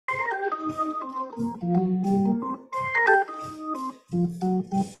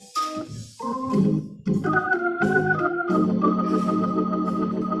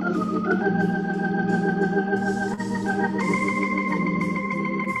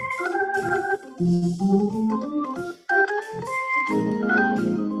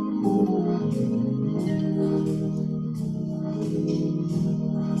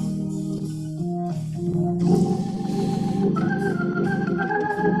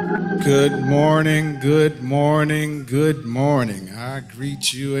Good morning, good morning, good morning. I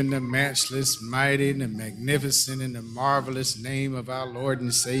greet you in the matchless, mighty, and the magnificent, and the marvelous name of our Lord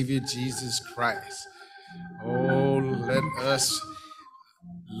and Savior, Jesus Christ. Oh, let us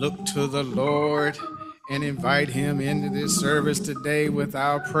look to the Lord and invite him into this service today with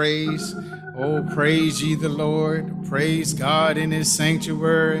our praise. Oh, praise ye the Lord. Praise God in his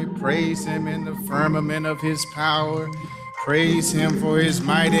sanctuary. Praise him in the firmament of his power. Praise him for his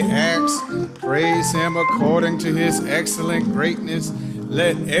mighty acts. Praise him according to his excellent greatness.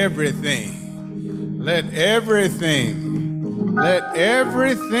 Let everything that have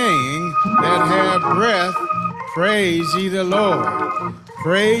breath praise ye the Lord.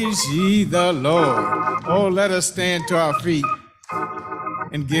 Praise ye the Lord. Oh, let us stand to our feet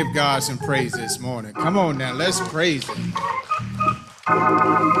and give God some praise this morning. Come on now, let's praise him.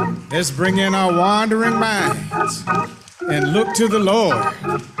 Let's bring in our wandering minds and look to the Lord.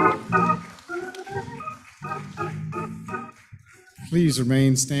 Please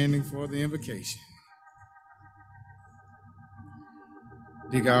remain standing for the invocation.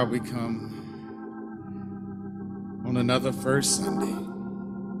 Dear God, we come on another first Sunday,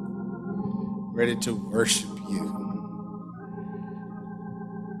 ready to worship you.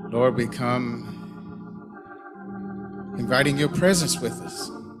 Lord, we come inviting your presence with us.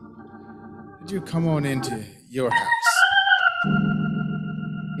 Would you come on into your house,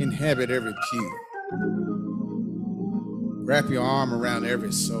 inhabit every pew, wrap your arm around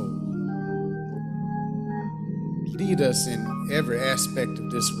every soul, lead us in every aspect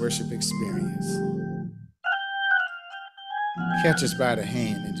of this worship experience. Catch us by the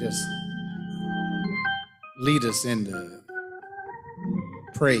hand and just lead us into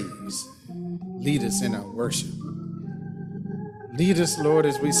praise. Lead us in our worship. Lead us, Lord,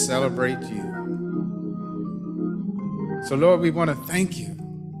 as we celebrate you. So, Lord, we want to thank you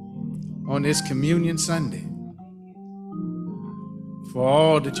on this Communion Sunday for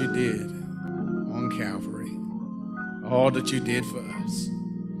all that you did on Calvary, all that you did for us.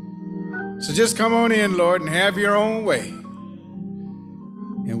 So just come on in, Lord, and have your own way.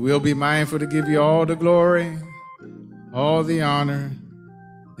 And we'll be mindful to give you all the glory, all the honor,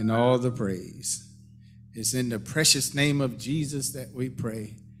 and all the praise. It's in the precious name of Jesus that we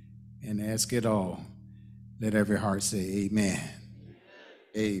pray and ask it all. Let every heart say amen.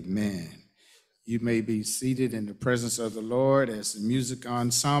 Amen. You may be seated in the presence of the Lord as the music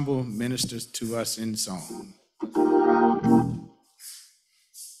ensemble ministers to us in song.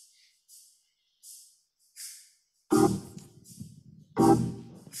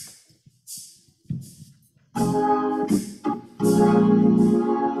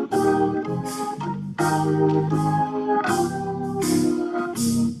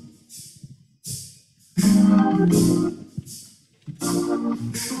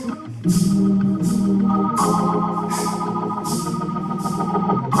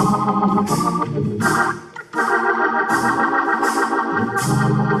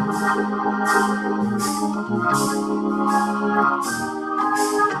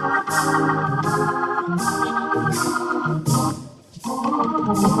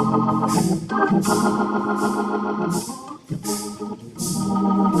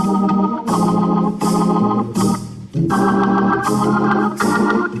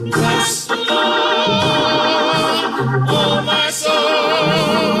 Bless the Lord, oh my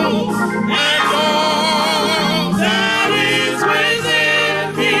soul, and all that is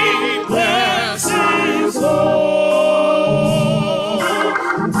within me. Bless his holy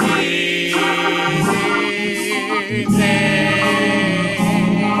name.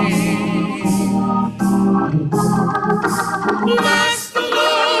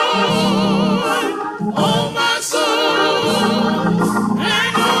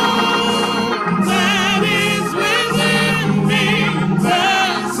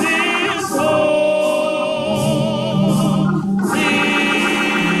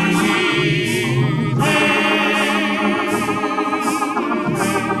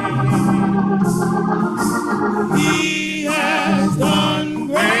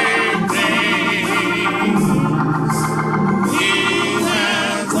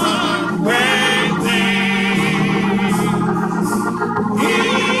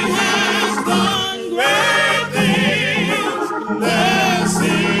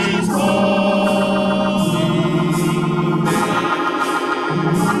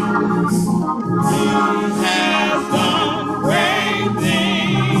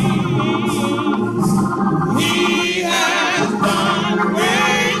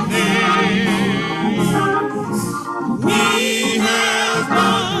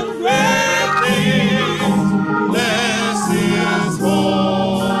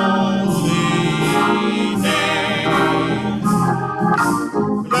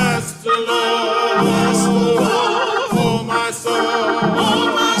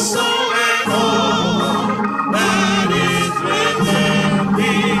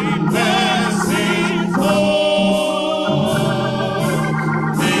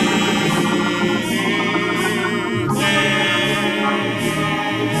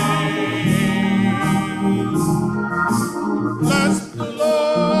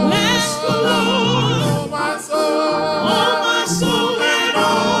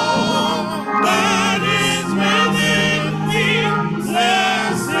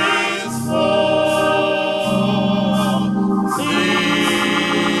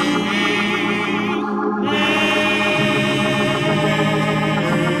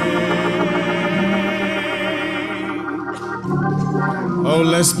 Oh,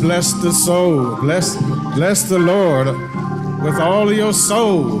 let's bless the soul. Bless the Lord with all of your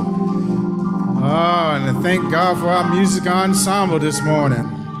soul. And thank God for our music ensemble this morning.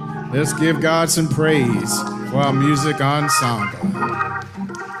 Let's give God some praise for our music ensemble.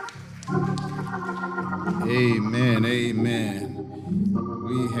 Amen, amen.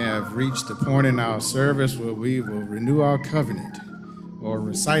 We have reached the point in our service where we will renew our covenant or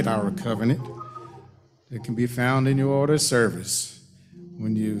recite our covenant. It can be found in your order of service.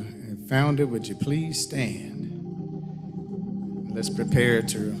 When you have found it, would you please stand? Let's prepare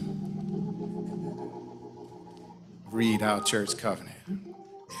to read our church covenant.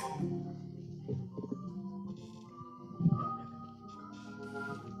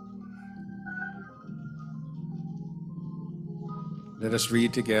 Let us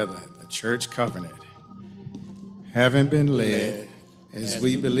read together the church covenant. Having been led, as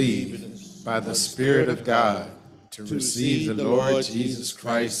we believe, by the Spirit of God, to receive the Lord Jesus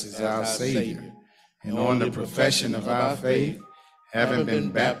Christ as our Savior, and on the profession of our faith, having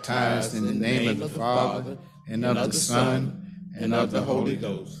been baptized in the name of the Father, and of the Son, and of the Holy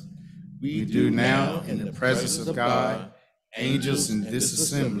Ghost, we do now, in the presence of God, angels in this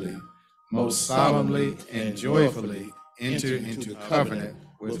assembly, most solemnly and joyfully enter into covenant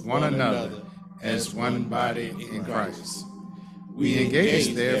with one another as one body in Christ. We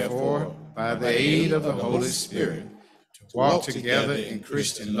engage, therefore, by the aid of the Holy Spirit, to walk together in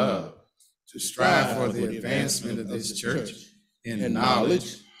Christian love, to strive for the advancement of this church in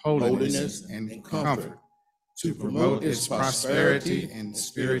knowledge, holiness, and comfort, to promote its prosperity and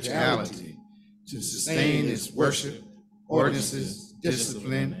spirituality, to sustain its worship, ordinances,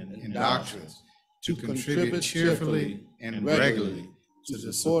 discipline, and doctrines, to contribute cheerfully and regularly to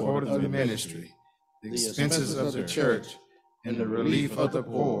the support of the ministry, the expenses of the church, and the relief of the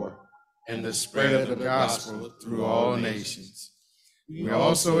poor, and the spread of the gospel through all nations. We are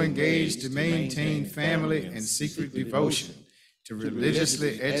also engaged to maintain family and secret devotion, to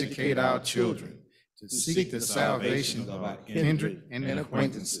religiously educate our children, to seek the salvation of our kindred and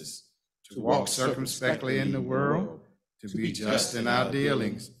acquaintances, to walk circumspectly in the world, to be just in our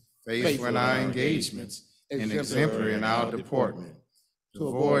dealings, faithful in our engagements, and exemplary in our deportment, to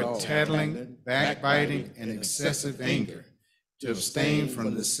avoid tattling, backbiting, and excessive anger, to abstain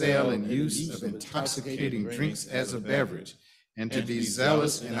from the sale and use of intoxicating drinks as a beverage, and to be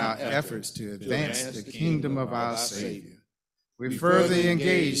zealous in our efforts to advance the kingdom of our Savior. We further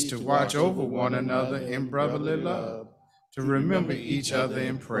engage to watch over one another in brotherly love, to remember each other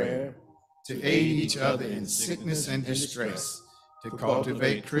in prayer, to aid each other in sickness and distress, to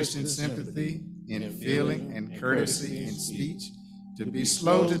cultivate Christian sympathy in feeling and courtesy in speech, to be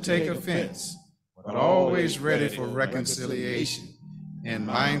slow to take offense, but always ready for reconciliation, and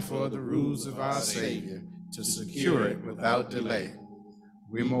mindful of the rules of our Savior, to secure it without delay.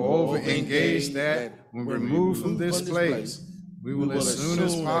 We moreover engage that when we move from this place, we will as soon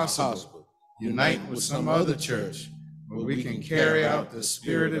as possible unite with some other church where we can carry out the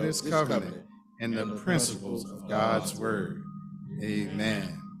spirit of this covenant and the principles of God's word.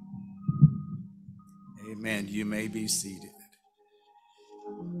 Amen. Amen. You may be seated.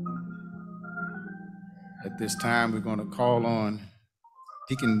 At this time, we're going to call on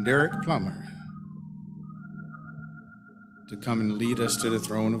Deacon Derek Plummer to come and lead us to the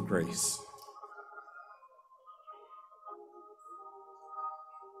throne of grace.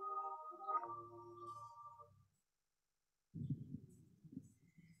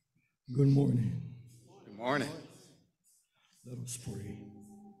 Good morning. Good morning. Let us pray.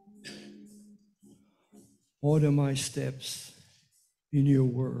 Order my steps in your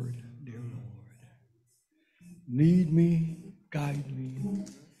word, dear Lord. Lead me, guide me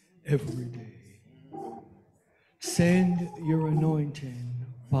every day. Send your anointing,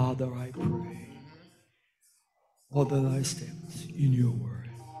 Father, I pray. Order thy steps in your word.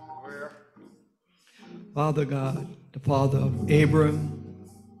 Father God, the Father of Abraham,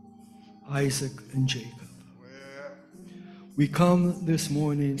 Isaac, and Jacob. We come this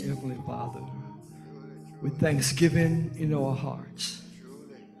morning, Heavenly Father, with thanksgiving in our hearts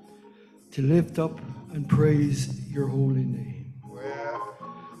to lift up and praise your holy name.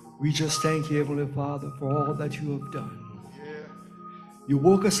 We just thank you, Heavenly Father, for all that you have done. You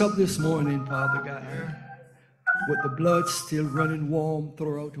woke us up this morning, Father God, with the blood still running warm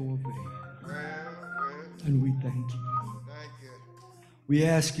throughout our veins. And we thank you. We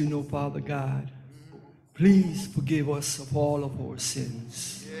ask you, no, Father God, please forgive us of all of our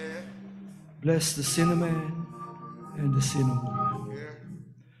sins. Bless the sinner man and the sinner woman.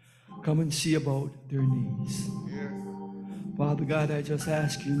 Come and see about their needs. Father God, I just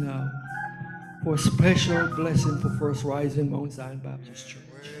ask you now, for a special blessing for First Rising Mount Zion Baptist Church.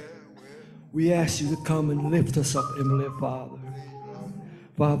 We ask you to come and lift us up, Heavenly Father.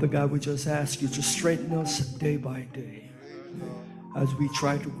 Father God, we just ask you to strengthen us day by day as we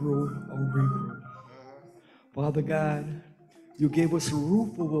try to grow or regrow. Father God, you gave us a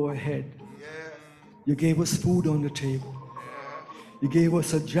roof over our head. You gave us food on the table. You gave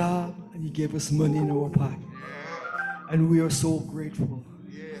us a job, and you gave us money in our pocket. And we are so grateful.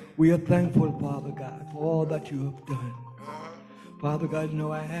 We are thankful, Father God, for all that you have done. Father God,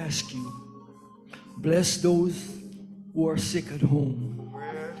 now I ask you, bless those who are sick at home.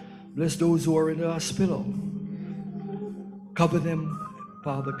 Bless those who are in the hospital. Cover them,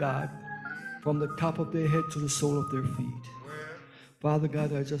 Father God, from the top of their head to the sole of their feet. Father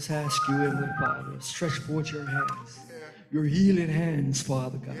God, I just ask you, Heavenly Father, stretch forth your hands, your healing hands,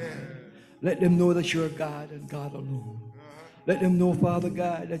 Father God. Let them know that you're God and God alone. Let them know, Father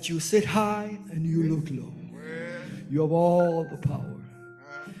God, that you sit high and you look low. You have all the power.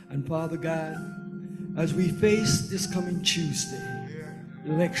 And Father God, as we face this coming Tuesday,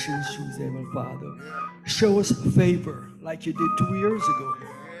 Election Tuesday, my Father, show us favor like you did 2 years ago.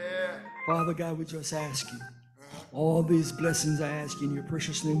 Father God, we just ask you. All these blessings I ask in your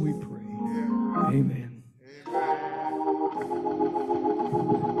precious name we pray. Amen.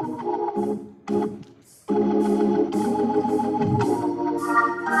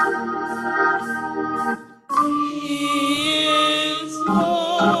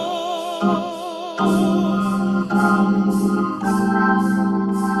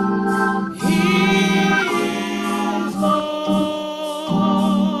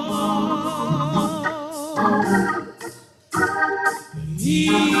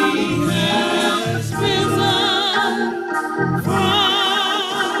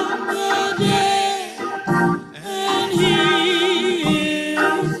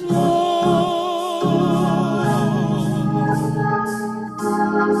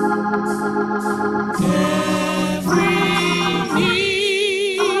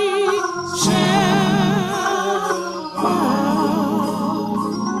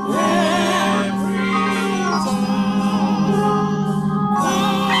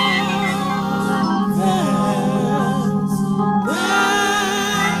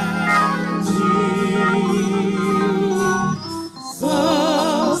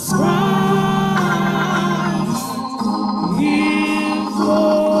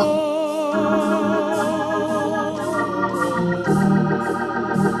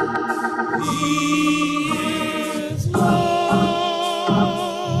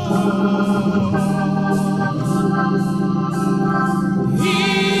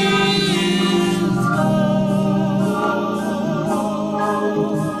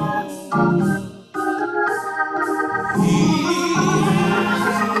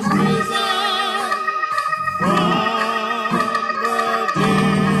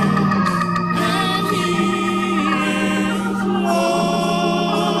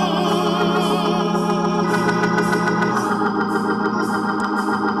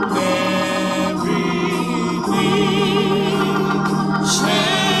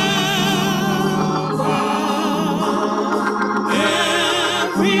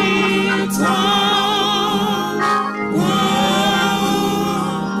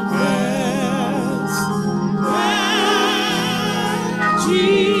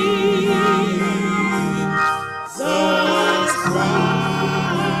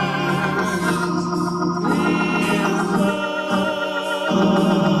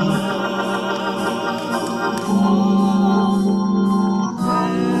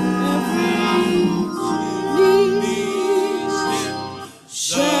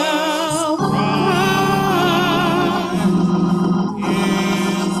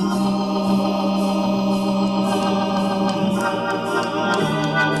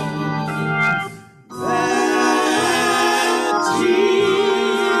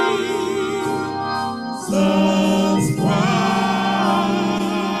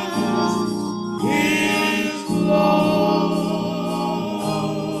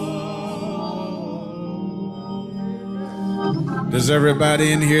 Does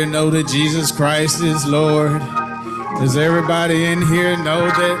everybody in here know that Jesus Christ is Lord? Does everybody in here know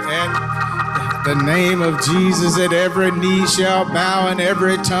that at the name of Jesus that every knee shall bow and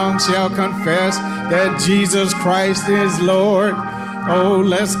every tongue shall confess that Jesus Christ is Lord? Oh,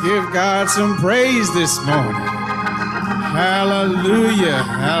 let's give God some praise this morning. Hallelujah,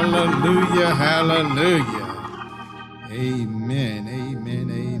 hallelujah, hallelujah. Amen, amen,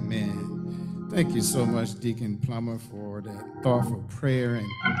 amen. Thank you so much, Deacon Plummer, for that thoughtful prayer and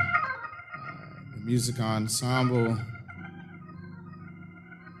the music ensemble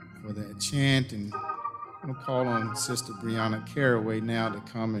for for that chant. And I'm going to call on Sister Brianna Caraway now to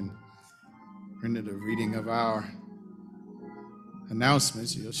come and render the reading of our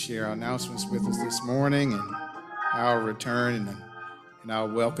announcements. You'll share our announcements with us this morning, and I'll return and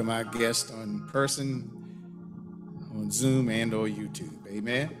I'll welcome our guest on person, on Zoom and or YouTube.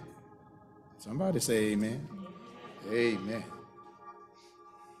 Amen. Somebody say amen. Amen.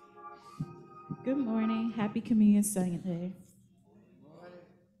 Good morning. Happy Communion Sunday.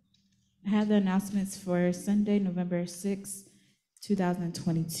 I have the announcements for Sunday, November 6,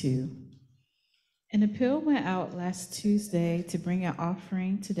 2022. An appeal went out last Tuesday to bring an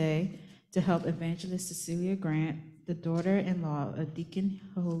offering today to help Evangelist Cecilia Grant, the daughter-in-law of Deacon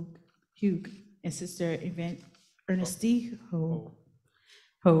Hugh and Sister Ernestine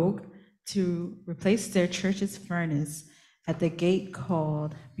Hogue, to replace their church's furnace at the gate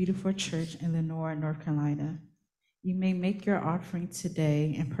called Beautiful Church in Lenore, North Carolina. You may make your offering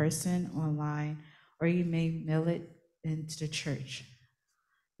today in person, online, or you may mail it into the church.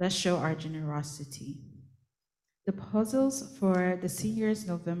 Let's show our generosity. The puzzles for the seniors'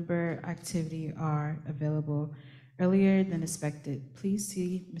 November activity are available earlier than expected. Please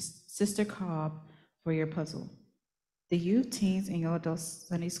see Sister Cobb for your puzzle. The youth, teens, and young adult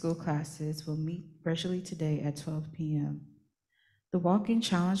Sunday school classes will meet virtually today at 12 p.m. The walking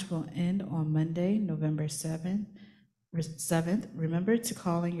challenge will end on Monday, November 7th. Remember to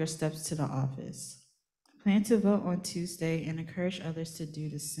call in your steps to the office. Plan to vote on Tuesday and encourage others to do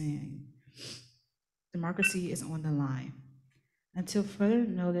the same. Democracy is on the line. Until further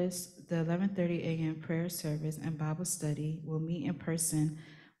notice, the 11:30 a.m. prayer service and Bible study will meet in person,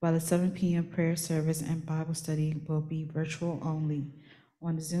 while the 7 p.m. prayer service and Bible study will be virtual only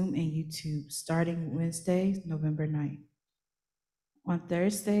on Zoom and YouTube starting Wednesday, November 9th. On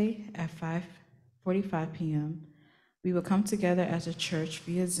Thursday at 5:45 p.m., we will come together as a church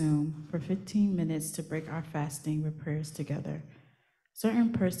via Zoom for 15 minutes to break our fasting with prayers together.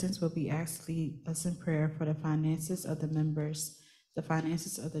 Certain persons will be asked to lead us in prayer for the finances of the members, the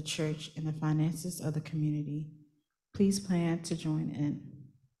finances of the church, and the finances of the community. Please plan to join in.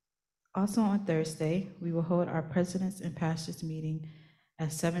 Also on Thursday, we will hold our presidents and pastors meeting at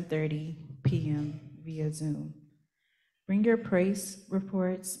 7:30 p.m. via Zoom. Bring your praise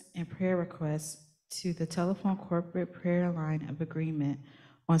reports and prayer requests to the telephone corporate prayer line of agreement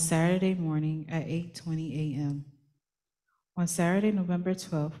on Saturday morning at 8:20 a.m. On Saturday, November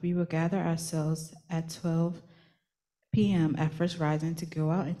 12th, we will gather ourselves at 12 p.m. at First Rising to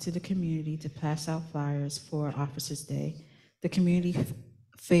go out into the community to pass out flyers for Officers' Day, the community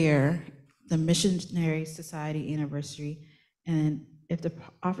fair, the Missionary Society anniversary, and if the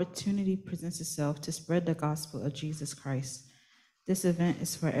opportunity presents itself, to spread the gospel of Jesus Christ. This event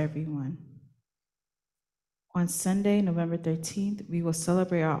is for everyone. On Sunday, November 13th, we will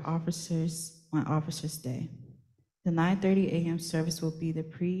celebrate our officers on Officers' Day. The 9:30 a.m. service will be the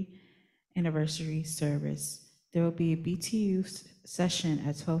pre-anniversary service. There will be a BTU session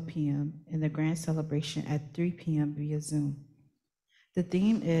at 12 p.m. and the grand celebration at 3 p.m. via Zoom. The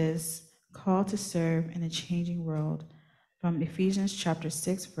theme is Call to Serve in a Changing World, from Ephesians chapter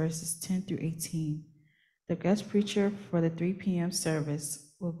 6, verses 10 through 18. The guest preacher for the 3 p.m. service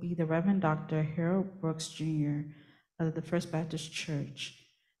will be the Reverend Dr. Harold Brooks, Jr. of the First Baptist Church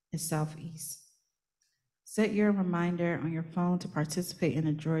in Southeast. Set your reminder on your phone to participate in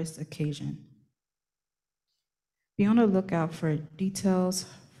a joyous occasion. Be on the lookout for details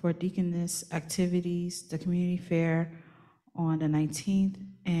for Deaconess activities, the community fair on the 19th,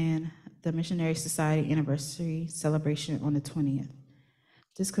 and the Missionary Society anniversary celebration on the 20th.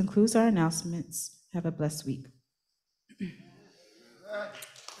 This concludes our announcements. Have a blessed week.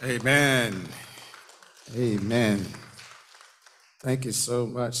 Amen. Amen. Thank you so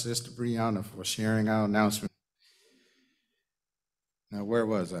much, Sister Brianna, for sharing our announcement. Now, where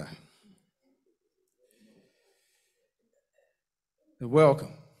was I?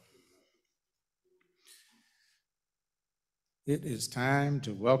 Welcome. It is time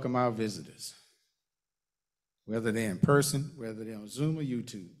to welcome our visitors, whether they're in person, whether they're on Zoom or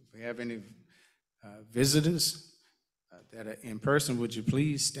YouTube. If we have any visitors that are in person, would you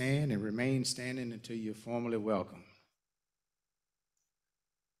please stand and remain standing until you're formally welcome?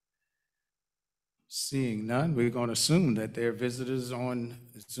 Seeing none, we're going to assume that they're visitors on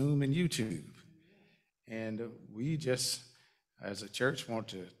Zoom and YouTube. And we just, as a church, want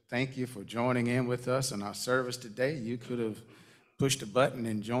to thank you for joining in with us in our service today. You could have pushed a button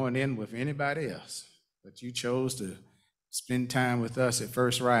and joined in with anybody else, but you chose to spend time with us at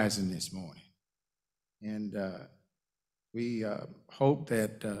First Rising this morning. And we hope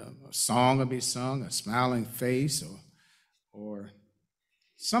that a song will be sung, a smiling face, or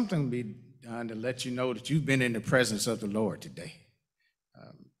something be done to let you know that you've been in the presence of the Lord today.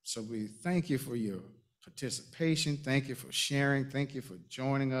 So we thank you for your participation. Thank you for sharing. Thank you for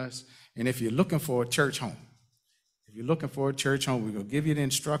joining us. And if you're looking for a church home, we're going to give you the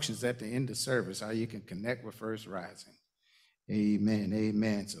instructions at the end of service, how you can connect with First Rising. Amen,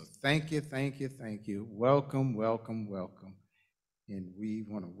 amen. So thank you. Welcome. And we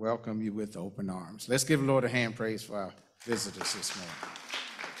want to welcome you with open arms. Let's give the Lord a hand praise for our visitors this morning.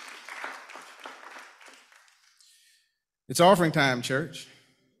 It's offering time, church.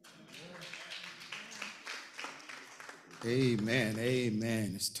 Amen.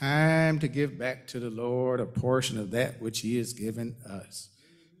 It's time to give back to the Lord a portion of that which he has given us,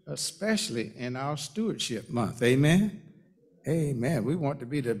 especially in our stewardship month. Amen. We want to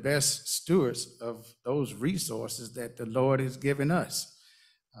be the best stewards of those resources that the Lord has given us,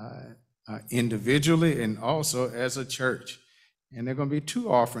 individually and also as a church. And there are going to be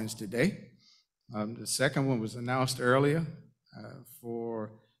two offerings today. The second one was announced earlier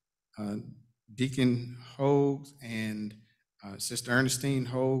for Deacon Hogue's and Sister Ernestine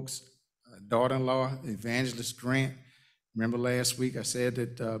Hogue's daughter-in-law, Evangelist Grant. Remember last week I said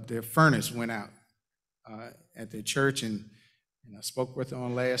that their furnace went out at their church, and I spoke with her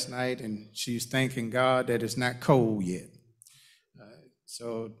on last night, and she's thanking God that it's not cold yet.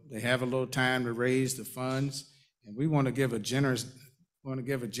 So they have a little time to raise the funds, and we want to give a generous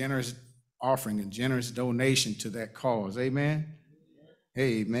offering, a generous donation to that cause. Amen.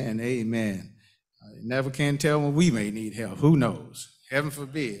 You never can tell when we may need help. Who knows? Heaven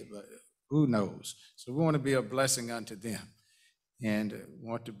forbid, but who knows? So we want to be a blessing unto them, and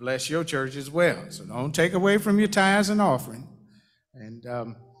want to bless your church as well. So don't take away from your tithes and offering. And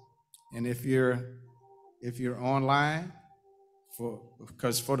if you're online,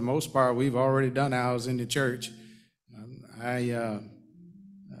 because for the most part we've already done ours in the church. I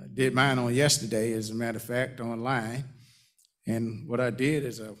did mine on yesterday, as a matter of fact, online. And what I did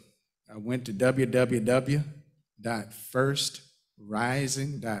is I went to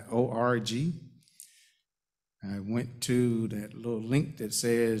www.firstrising.org. I went to that little link that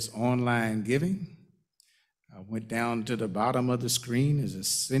says online giving. I went down to the bottom of the screen. There's a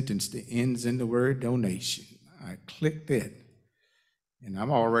sentence that ends in the word donation. I clicked it, and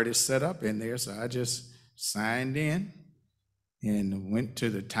I'm already set up in there, so I just signed in and went to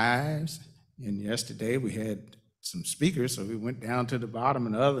the tithes. And yesterday we had some speakers, so we went down to the bottom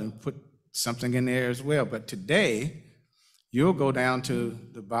and the other and put something in there as well. But today, you'll go down to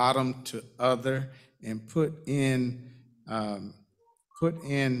the bottom to other and put in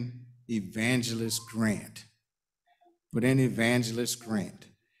Evangelist Grant. Put in Evangelist Grant.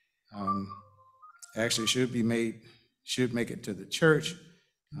 Actually, should make it to the church.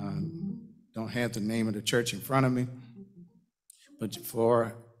 Don't have the name of the church in front of me, but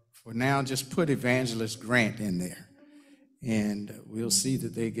for now, just put Evangelist Grant in there, and we'll see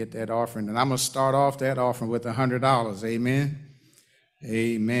that they get that offering. And I'm going to start off that offering with $100.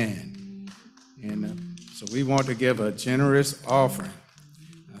 Amen. And so we want to give a generous offering.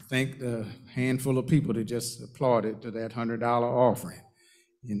 I thank the handful of people that just applauded to that $100 offering.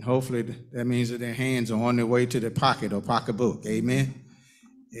 And hopefully that means that their hands are on their way to their pocket or pocketbook. Amen.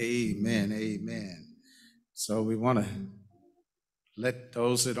 So we want to let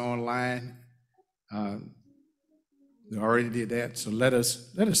those that are online, we already did that. So let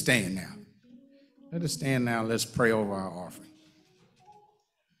us stand now. Let us stand now. Let's pray over our offering.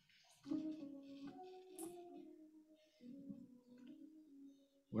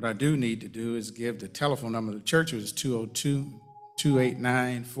 What I do need to do is give the telephone number of the church, which is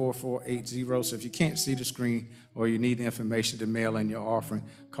 202-289-4480. So if you can't see the screen or you need information to mail in your offering,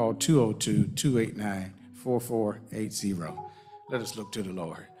 call 202-289-4480. Let us look to the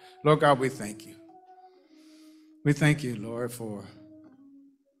Lord. Lord God, we thank you. We thank you, Lord, for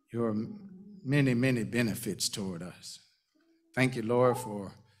your many, many benefits toward us. Thank you, Lord,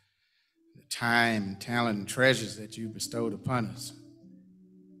 for the time and talent and treasures that you bestowed upon us.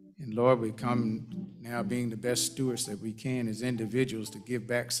 And Lord, we come now being the best stewards that we can as individuals to give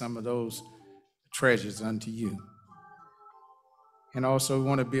back some of those treasures unto you. And also we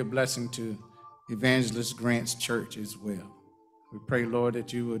want to be a blessing to Evangelist Grant's church as well. We pray, Lord,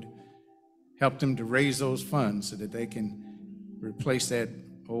 that you would help them to raise those funds so that they can replace that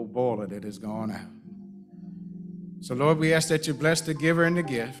old boiler that has gone out. So, Lord, we ask that you bless the giver and the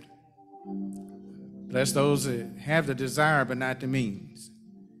gift. Bless those that have the desire but not the means.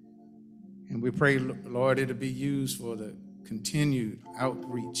 And we pray, Lord, it'll be used for the continued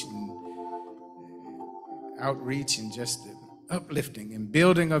outreach and just the uplifting and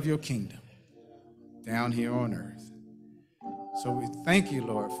building of your kingdom down here on earth. So we thank you,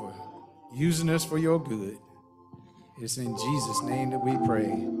 Lord, for using us for your good. It's in Jesus' name that we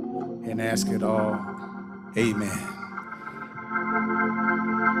pray and ask it all. Amen.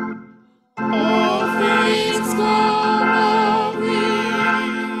 All things glory,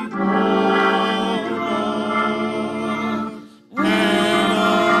 and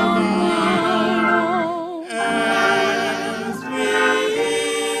honor as we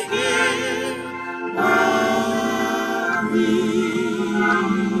give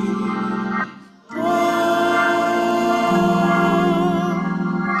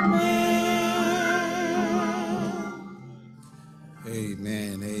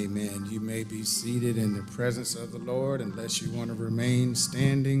Amen, amen. You may be seated in the presence of the Lord unless you want to remain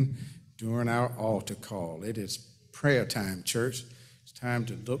standing during our altar call. It is prayer time, church. It's time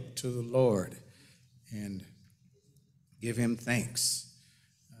to look to the Lord and give him thanks,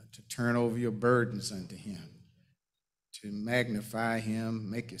 to turn over your burdens unto him, to magnify him,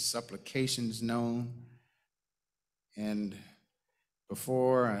 make his supplications known. And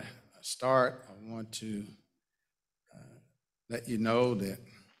before I start, I want to let you know that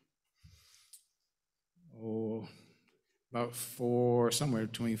about somewhere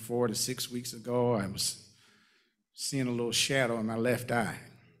between 4 to 6 weeks ago, I was seeing a little shadow in my left eye.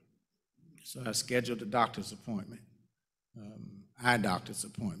 So I scheduled a doctor's appointment, eye doctor's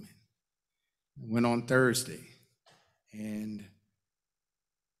appointment. I went on Thursday, and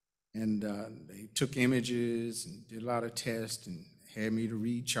they took images and did a lot of tests and had me to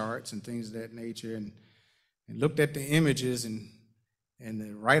read charts and things of that nature, and looked at the images, and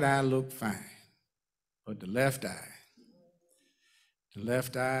the right eye looked fine, but the left eye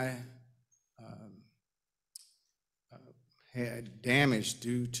had damage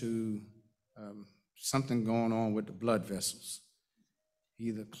due to something going on with the blood vessels,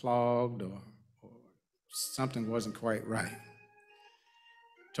 either clogged or something wasn't quite right.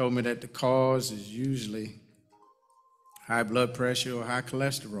 Told me that the cause is usually high blood pressure or high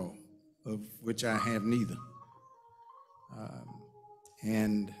cholesterol, of which I have neither.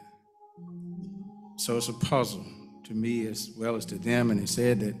 And so it's a puzzle to me as well as to them, and they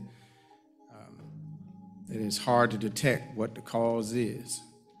said that it's hard to detect what the cause is.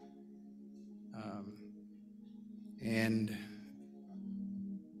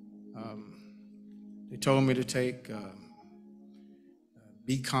 They told me to take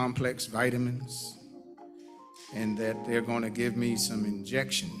B-complex vitamins, and that they're going to give me some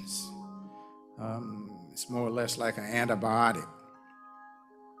injections. It's more or less like an antibiotic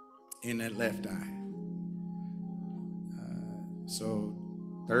in that left eye. So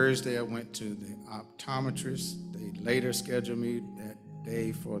Thursday I went to the optometrist. They later scheduled me that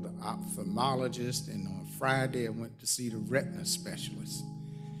day for the ophthalmologist, and on Friday I went to see the retina specialist.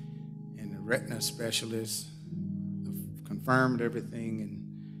 And the retina specialist confirmed everything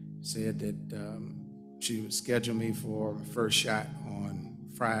and said that she would schedule me for my first shot on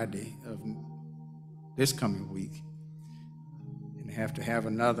Friday of this coming week, and have to have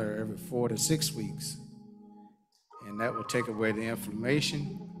another every 4 to 6 weeks. And that will take away the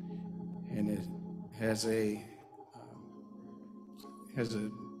inflammation, and it has a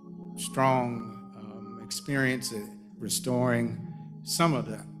strong experience at restoring some of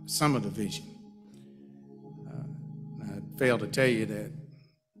the vision. I failed to tell you that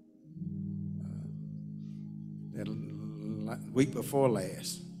week before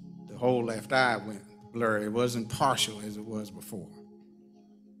last, the whole left eye went blurry. It wasn't partial as it was before.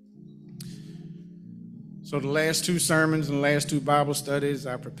 So the last 2 sermons and the last 2 Bible studies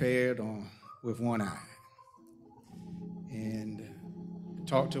I prepared with one eye. And I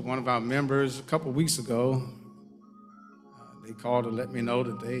talked to one of our members a couple weeks ago. They called to let me know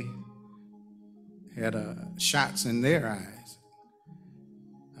that they had shots in their eyes,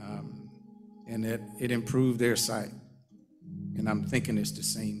 and that it improved their sight. And I'm thinking it's the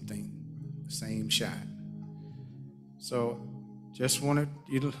same thing, the same shot. So just wanted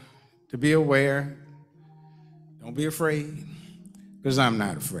you to be aware. Don't be afraid, because I'm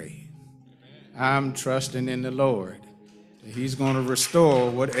not afraid. I'm trusting in the Lord that he's going to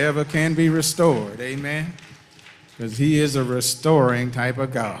restore whatever can be restored. Amen. Because he is a restoring type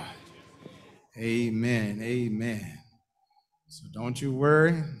of God. Amen. Amen. So don't you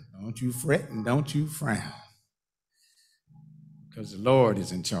worry, don't you fret, and don't you frown, because the Lord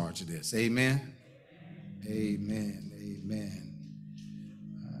is in charge of this. Amen. Amen. Amen.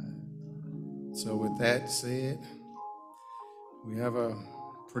 So with that said, we have a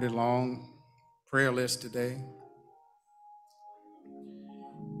pretty long prayer list today.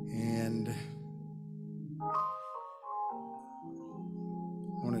 And I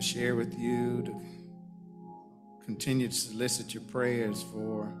want to share with you continue to solicit your prayers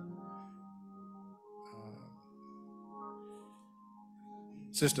for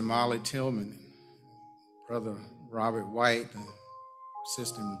Sister Molly Tillman, Brother Robert White,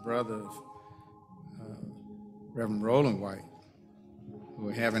 sister and brother of Reverend Roland White, who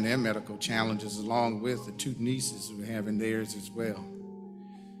are having their medical challenges, along with the two nieces who are having theirs as well.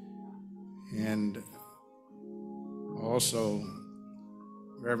 And also,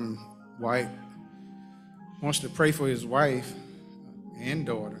 Reverend White wants to pray for his wife and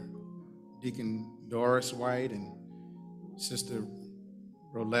daughter, Deacon Doris White and Sister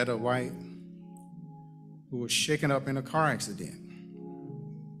Roletta White, who was shaken up in a car accident.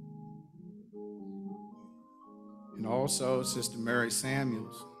 And also Sister Mary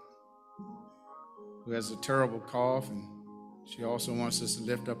Samuels, who has a terrible cough, and she also wants us to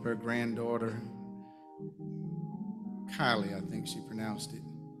lift up her granddaughter, Kylie, I think she pronounced it,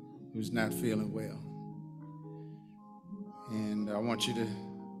 who's not feeling well. And I want you to,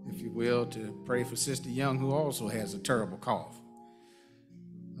 if you will, to pray for Sister Young, who also has a terrible cough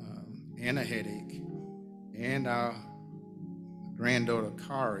and a headache, and our granddaughter,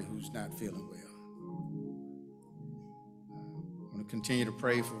 Kari, who's not feeling well. I want to continue to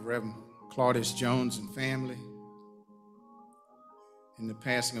pray for Reverend Claudius Jones and family in the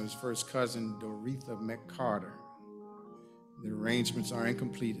passing of his first cousin, Doretha McCarter. The arrangements are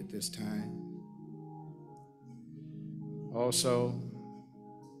incomplete at this time. Also,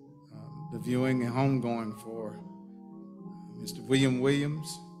 the viewing and homegoing for Mr. William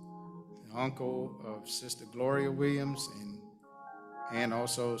Williams, the uncle of Sister Gloria Williams, and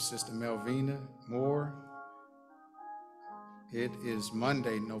also Sister Melvina Moore. It is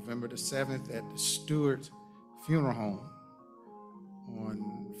Monday, November the 7th at the Stewart Funeral Home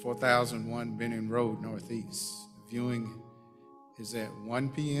on 4001 Benning Road, Northeast. The viewing is at 1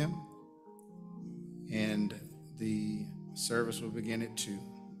 p.m. and the service will begin at 2.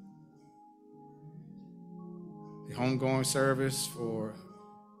 The homegoing service for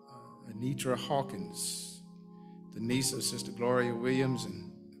Anitra Hawkins, the niece of Sister Gloria Williams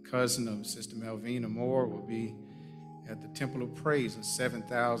and cousin of Sister Melvina Moore, will be at the Temple of Praise on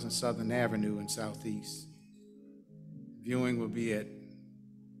 7000 Southern Avenue in Southeast. Viewing will be at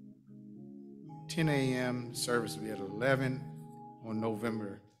 10 a.m. Service will be at 11 on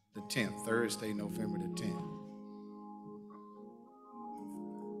November the 10th, Thursday, November the 10th.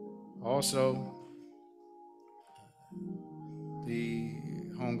 Also, the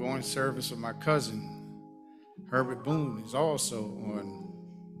homegoing service of my cousin, Herbert Boone, is also on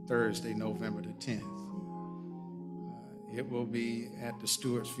Thursday, November the 10th. It will be at the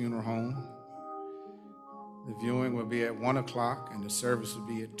Stewart's Funeral Home. The viewing will be at 1 o'clock and the service will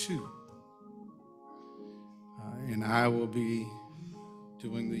be at 2. And I will be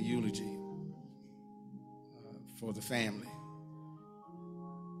doing the eulogy for the family.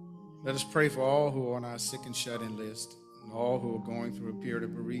 Let us pray for all who are on our sick and shut-in list and all who are going through a period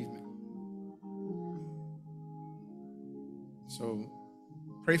of bereavement. So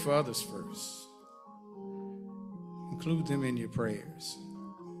pray for others first. Include them in your prayers.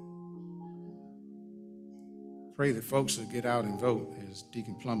 Pray that folks will get out and vote, as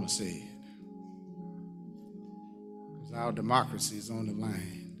Deacon Plummer said, because our democracy is on the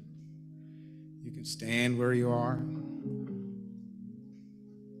line. You can stand where you are,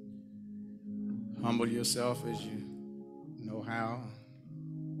 humble yourself as you know how,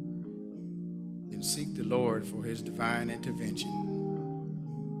 and seek the Lord for his divine intervention.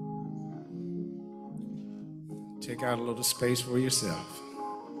 Take out a little space for yourself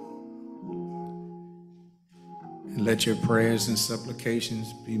and let your prayers and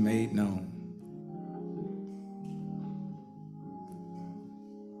supplications be made known.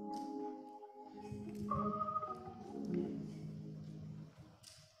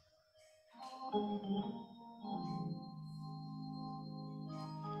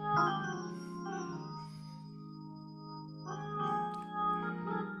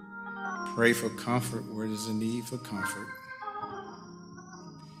 Pray for comfort where there's a need for comfort.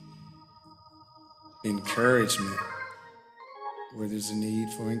 Encouragement where there's a need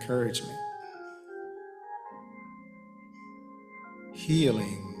for encouragement.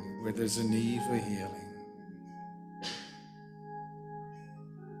 Healing where there's a need for healing.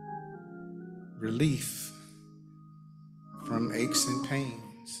 Relief from aches and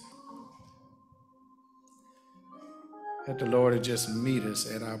pains. Let the Lord just meet us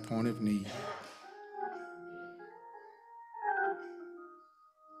at our point of need.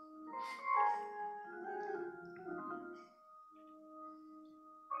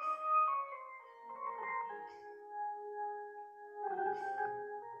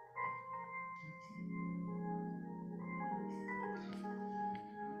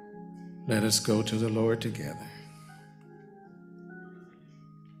 Let us go to the Lord together.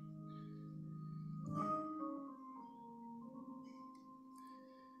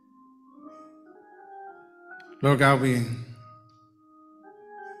 Lord God, we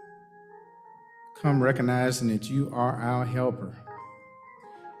come recognizing that you are our helper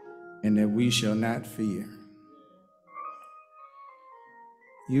and that we shall not fear.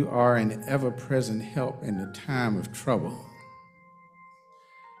 You are an ever-present help in the time of trouble.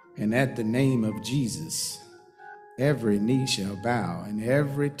 And at the name of Jesus, every knee shall bow and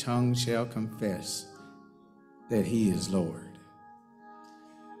every tongue shall confess that he is Lord.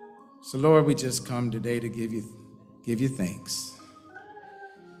 So Lord, we just come today to give you thanks.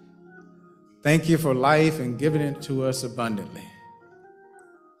 Thank you for life and giving it to us abundantly.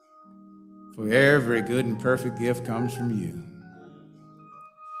 For every good and perfect gift comes from you.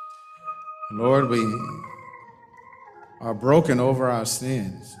 Lord, we are broken over our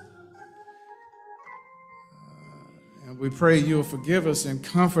sins. And we pray you'll forgive us and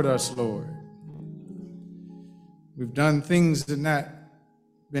comfort us, Lord. We've done things that have not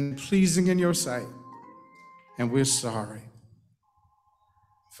been pleasing in your sight, and we're sorry.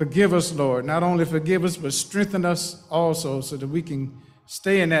 Forgive us, Lord. Not only forgive us, but strengthen us also so that we can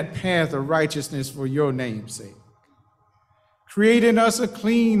stay in that path of righteousness for your name's sake. Create in us a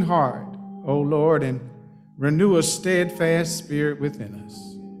clean heart, O Lord, and renew a steadfast spirit within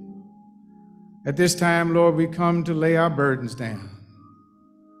us. At this time, Lord, we come to lay our burdens down.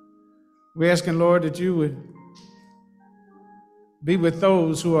 We're asking, Lord, that you would be with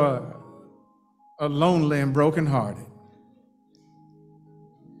those who are lonely and brokenhearted.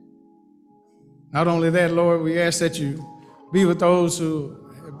 Not only that, Lord, we ask that you be with those who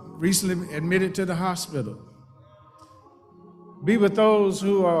have recently admitted to the hospital. Be with those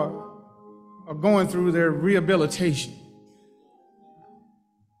who are going through their rehabilitation.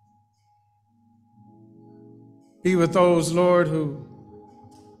 Be with those, Lord, who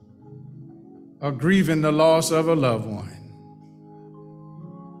are grieving the loss of a loved one.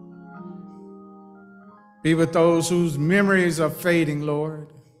 Be with those whose memories are fading,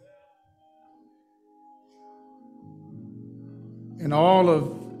 Lord. And all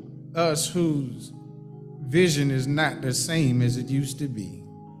of us whose vision is not the same as it used to be.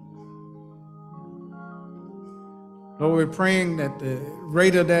 Lord, we're praying that the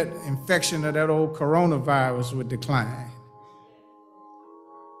rate of that infection of that old coronavirus would decline.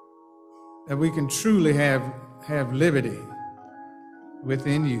 That we can truly have liberty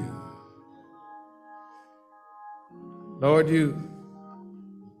within you. Lord, you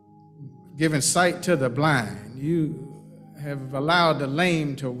given sight to the blind. You have allowed the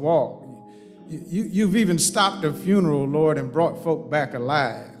lame to walk. You've even stopped a funeral, Lord, and brought folk back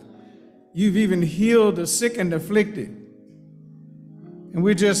alive. You've even healed the sick and afflicted. And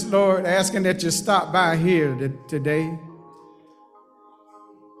we're just, Lord, asking that you stop by here today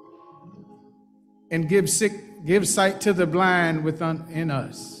and give sight to the blind within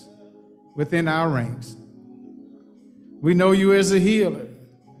us, within our ranks. We know you as a healer.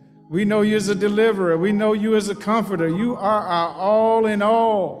 We know you as a deliverer. We know you as a comforter. You are our all in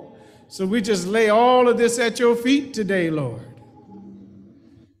all. So we just lay all of this at your feet today, Lord.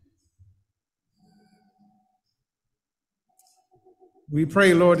 We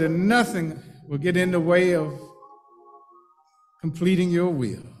pray, Lord, that nothing will get in the way of completing your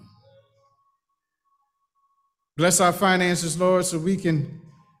will. Bless our finances, Lord, so we can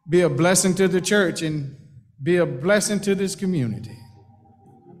be a blessing to the church and be a blessing to this community.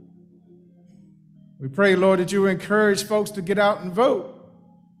 We pray, Lord, that you encourage folks to get out and vote,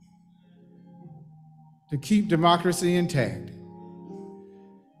 to keep democracy intact.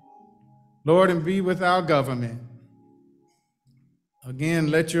 Lord, and be with our government.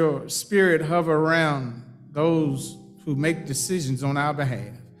 Again, let your spirit hover around those who make decisions on our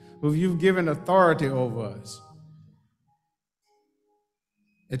behalf, who you've given authority over us.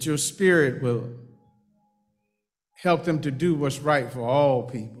 That your spirit will help them to do what's right for all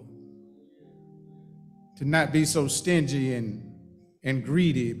people. To not be so stingy and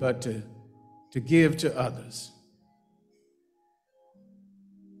greedy, but to give to others.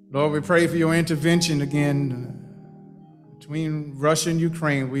 Lord, we pray for your intervention again between Russia and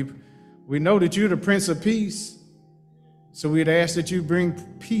Ukraine. We know that you're the Prince of Peace, so we'd ask that you bring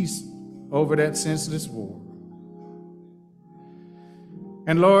peace over that senseless war.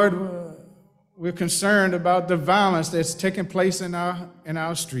 And Lord, we're concerned about the violence that's taking place in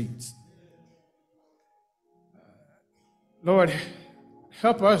our streets. Lord,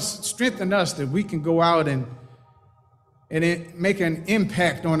 help us, strengthen us that we can go out and make an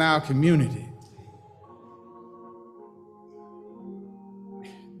impact on our community.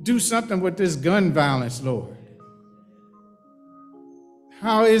 do something with this gun violence, Lord.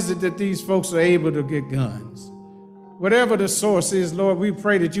 How is it that these folks are able to get guns? Whatever the source is, Lord, we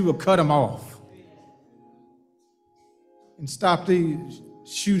pray that you will cut them off and stop these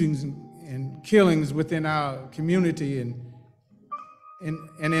shootings and killings within our community and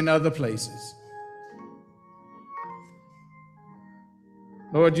in other places.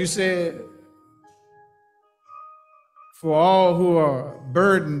 Lord, you said, for all who are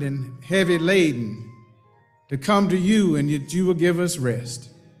burdened and heavy laden, to come to you and you will give us rest.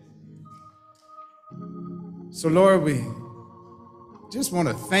 So, Lord, we just want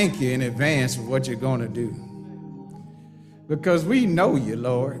to thank you in advance for what you're going to do. Because we know you,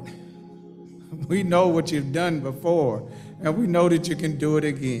 Lord. We know what you've done before, and we know that you can do it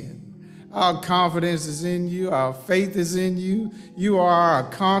again. Our confidence is in you. Our faith is in you. You are our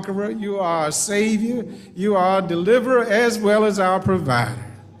conqueror. You are our savior. You are our deliverer as well as our provider.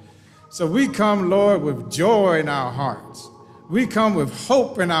 So we come, Lord, with joy in our hearts. We come with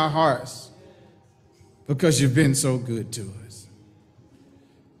hope in our hearts because you've been so good to us.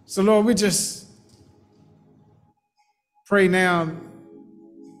 So, Lord, we just pray now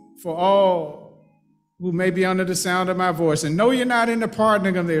for all who may be under the sound of my voice and know you're not in the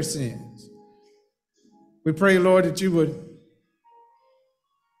pardoning of their sins. We pray, Lord, that you would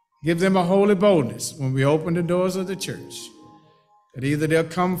give them a holy boldness when we open the doors of the church, that either they'll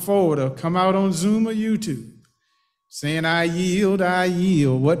come forward or come out on Zoom or YouTube saying, I yield,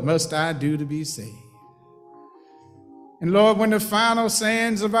 what must I do to be saved? And Lord, when the final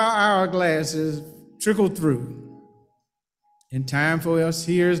sands of our hourglasses trickle through and time for us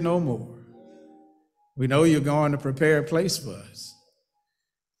here is no more, we know you're going to prepare a place for us.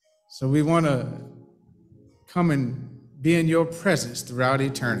 So we want to come and be in your presence throughout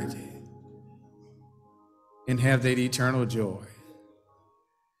eternity and have that eternal joy.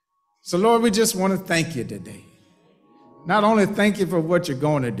 So, Lord, we just want to thank you today. Not only thank you for what you're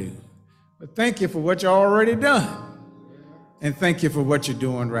going to do, but thank you for what you've already done. And thank you for what you're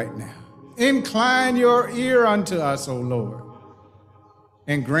doing right now. Incline your ear unto us, O Lord,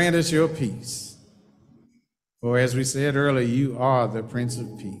 and grant us your peace. For as we said earlier, you are the Prince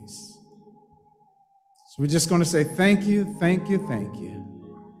of Peace. So we're just going to say thank you, thank you, thank you.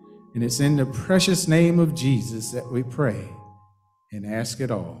 And it's in the precious name of Jesus that we pray and ask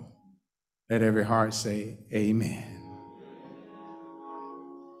it all. Let every heart say amen.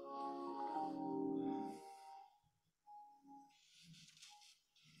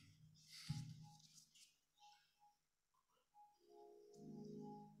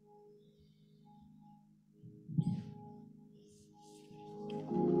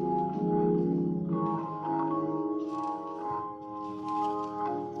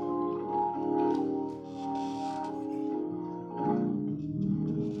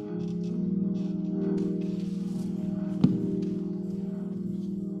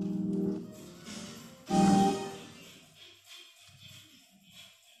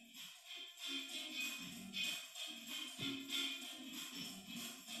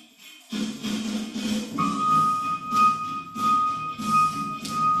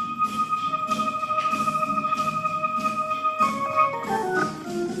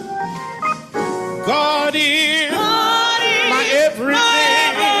 God is my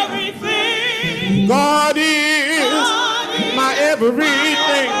everything. God is my everything.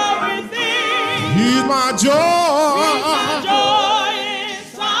 He's my joy in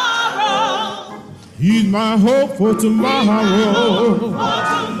sorrow. He's my hope for tomorrow.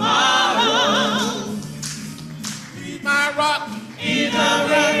 He's my rock in a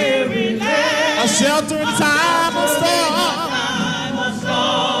weary land, a shelter in time of storm.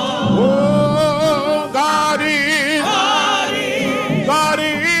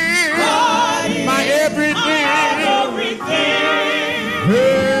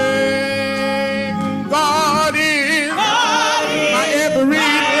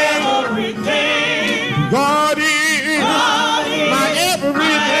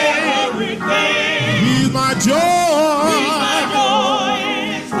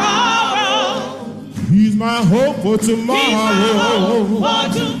 Hope for tomorrow.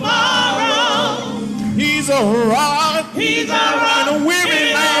 He's a rock in a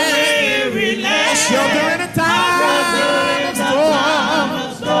weary land, a shelter in a time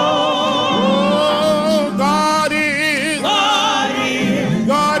of storm. Oh, God is my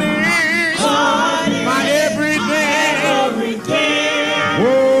everything.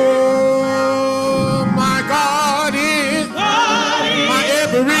 Oh, my God is my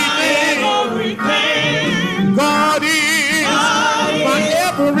everything. God is my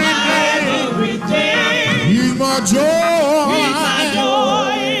everything. He's my joy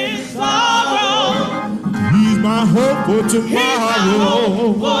for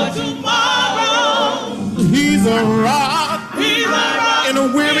tomorrow. He's a rock in a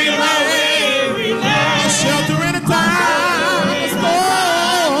weary land, a shelter in a time of storm.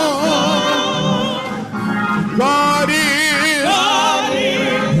 God is.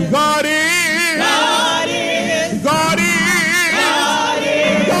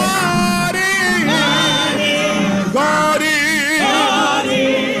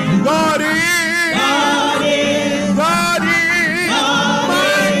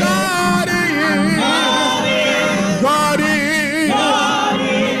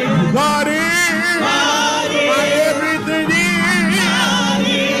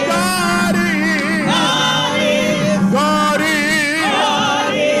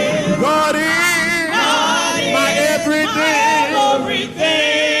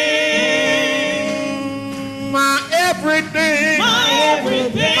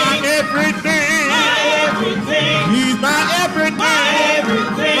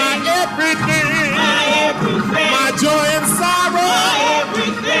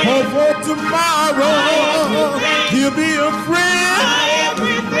 Tomorrow, he'll be a friend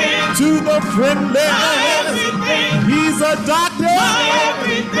to the friendless. He's a doctor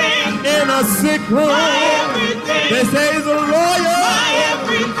in a sick room. They say he's a lawyer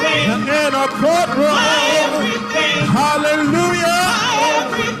in a courtroom. Hallelujah,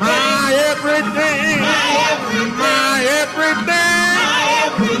 my everything, my everything,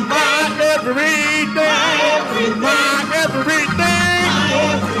 my everything, my everything.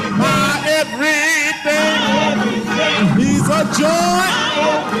 Everything. He's a joy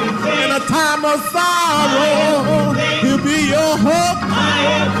in a time of sorrow. He'll be your hope,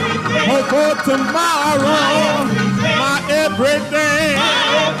 hope for tomorrow. My everything,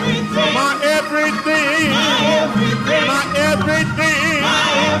 my everything, my everything, my everything, my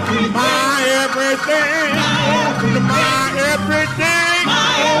everything, my everything, my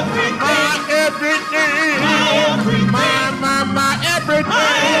everything, my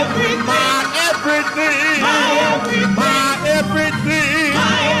everything, my everything,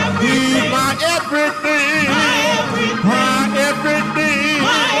 he's my everything, my everything, my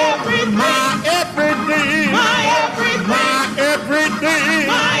everything,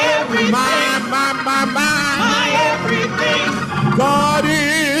 my everything, my everything. God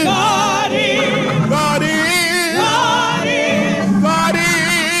is, God is, God is, God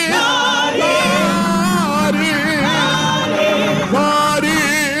is, God is, God is, God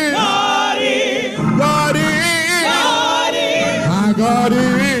is, God is, God is, my God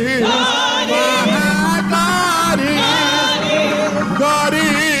is, my God is, God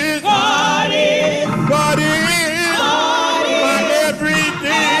is, God is, God is, my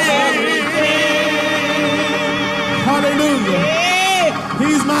everything. Hallelujah.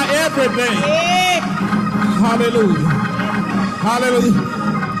 He's my everything. Hallelujah. Hallelujah.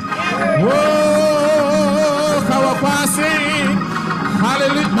 Whoa, Kawapasi.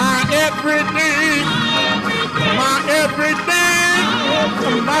 Hallelujah. My everything. My everything.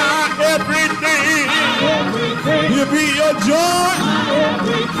 My everything. He'll be your joy.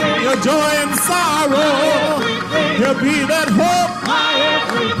 Your joy and sorrow. He'll be that hope.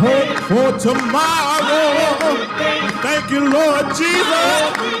 Hope for tomorrow. Thank you, Lord Jesus.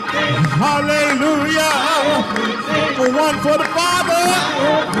 Hallelujah. One for the Father,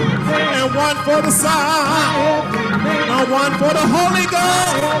 and one for the Son, and one for the Holy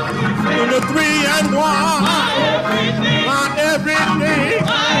Ghost, and the three and one. My everything.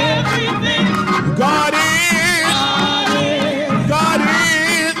 God is. God is. God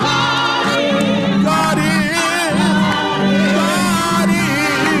is. God is. God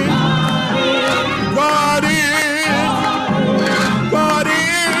is. God is. God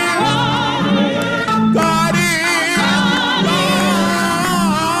is. God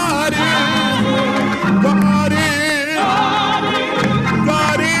is.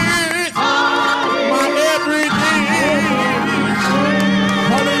 God is. My everything.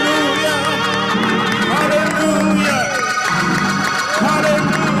 Hallelujah. Hallelujah.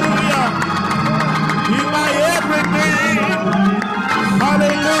 Hallelujah. He's my everything.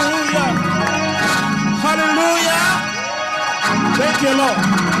 Hallelujah. Hallelujah. Thank you, Lord.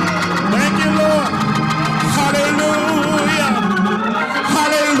 Thank you, Lord. Hallelujah.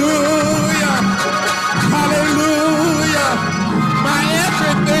 Hallelujah. Hallelujah. My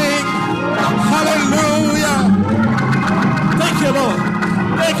everything. Hallelujah. Thank you, Lord.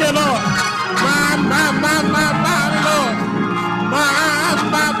 Thank you, Lord. My Lord. My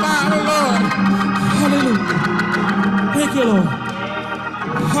Lord. Hallelujah. Thank you, Lord.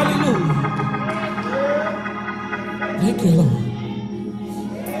 Hallelujah. Thank you, Lord.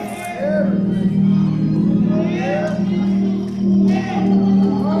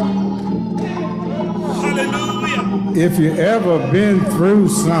 If you ever been through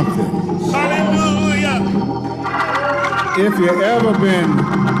something, Hallelujah. if you ever been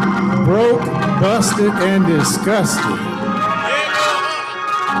broke, busted, and disgusted,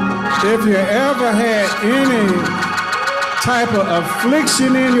 if you ever had any type of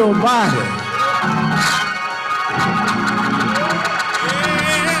affliction in your body,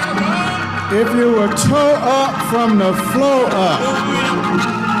 if you were tore up from the floor up,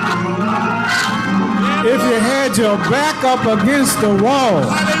 if you had your back up against the wall,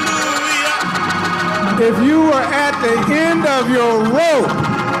 if you were at the end of your rope,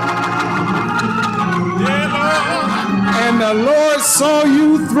 and the Lord saw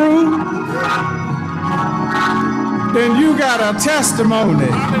you through, then you got a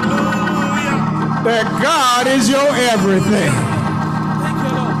testimony that God is your everything.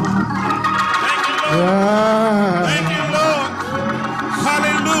 Thank you, Lord.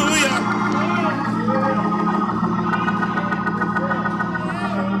 Hallelujah.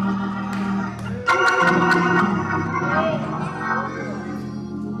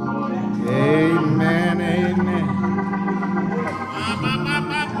 Amen, amen.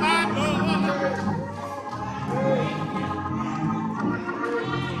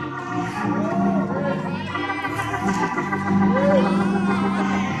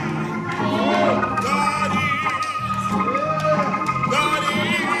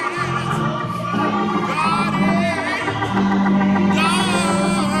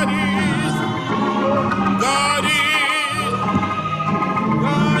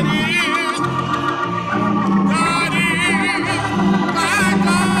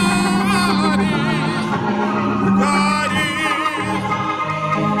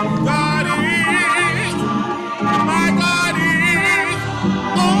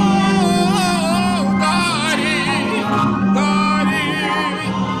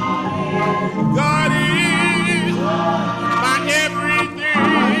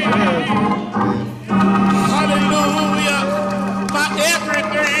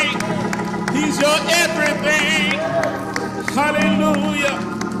 Hallelujah.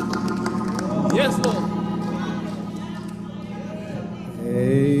 Yes, Lord.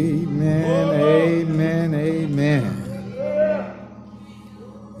 Amen, amen, amen.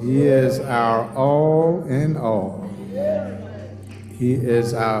 He is our all in all. He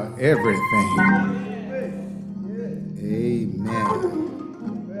is our everything. Amen.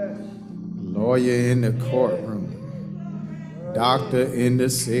 Lawyer in the courtroom, doctor in the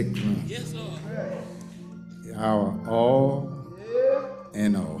sick room. Yes, Lord. Our all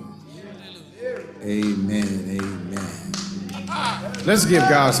in all. Amen, amen. Let's give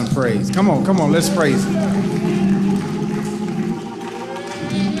God some praise. Come on, let's praise Him.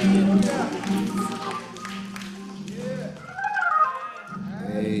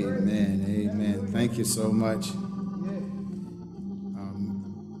 Amen, amen. Thank you so much,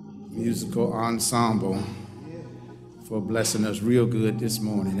 musical ensemble, for blessing us real good this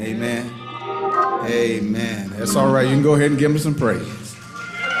morning. Amen. Amen. That's all right. You can go ahead and give me some praise.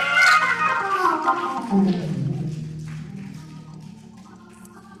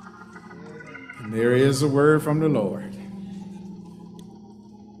 And there is a word from the Lord.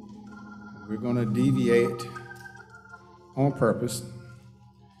 We're going to deviate on purpose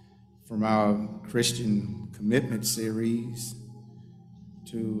from our Christian commitment series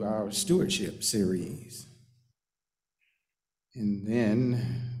to our stewardship series. And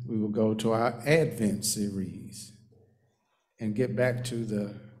then we will go to our Advent series and get back to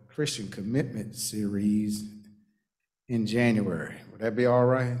the Christian commitment series in January. Would that be all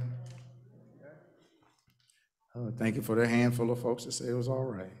right? Oh, thank you for the handful of folks that say it was all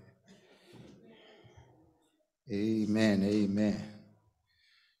right. Amen, amen.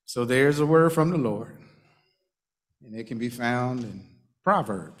 So there's a word from the Lord, and it can be found in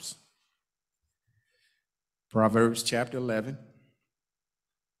Proverbs. Proverbs chapter 11.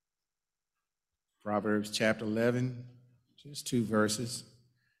 Proverbs chapter 11, just two verses,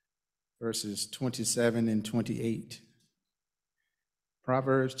 verses 27 and 28.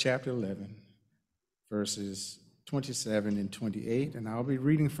 Proverbs chapter 11, verses 27 and 28, and I'll be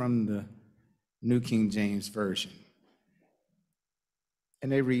reading from the New King James Version.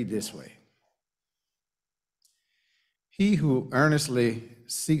 And they read this way. He who earnestly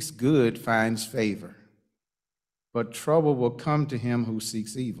seeks good finds favor, but trouble will come to him who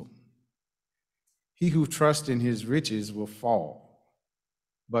seeks evil. He who trusts in his riches will fall,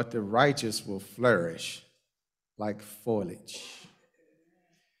 but the righteous will flourish like foliage.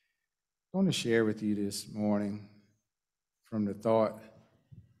 I want to share with you this morning from the thought,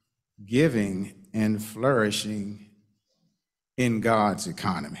 giving and flourishing in God's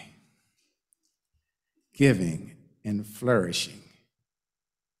economy. Giving and flourishing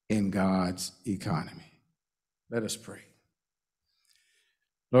in God's economy. Let us pray.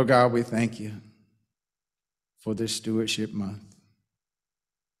 Lord God, we thank you for this stewardship month,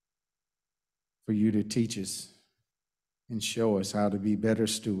 for you to teach us and show us how to be better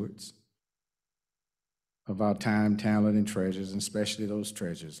stewards of our time, talent, and treasures, and especially those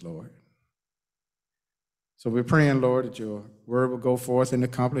treasures, Lord. So we're praying, Lord, that your word will go forth and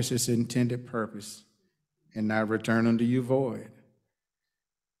accomplish its intended purpose and not return unto you void.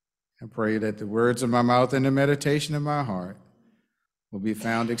 I pray that the words of my mouth and the meditation of my heart will be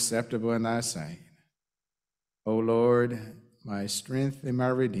found acceptable in thy sight. O Lord, my strength and my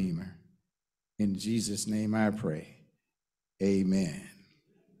redeemer. In Jesus' name I pray. Amen.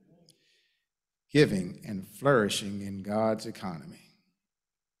 Giving and flourishing in God's economy.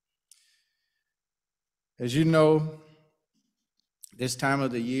 As you know, this time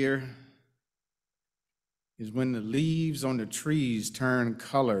of the year is when the leaves on the trees turn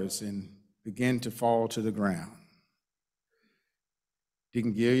colors and begin to fall to the ground.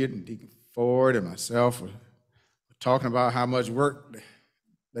 Deacon Gilliard and Deacon Ford and myself were talking about how much work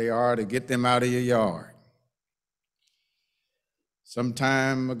they are to get them out of your yard. Some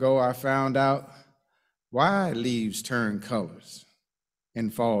time ago, I found out why leaves turn colors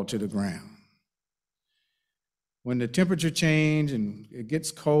and fall to the ground. When the temperature changes and it gets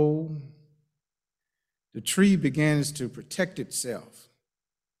cold, the tree begins to protect itself.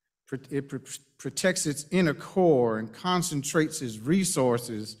 It protects its inner core and concentrates its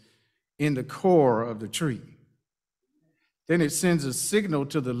resources in the core of the tree. Then it sends a signal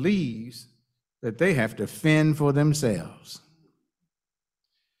to the leaves that they have to fend for themselves.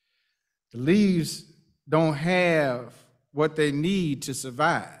 The leaves don't have what they need to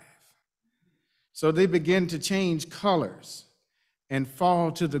survive. So they begin to change colors and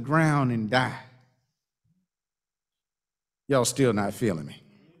fall to the ground and die. Y'all still not feeling me.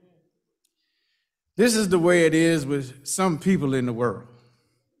 This is the way it is with some people in the world.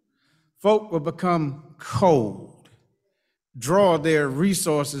 Folk will become cold, draw their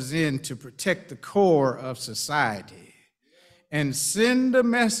resources in to protect the core of society, and send a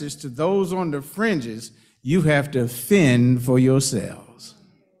message to those on the fringes: you have to fend for yourselves.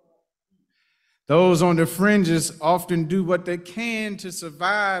 Those on the fringes often do what they can to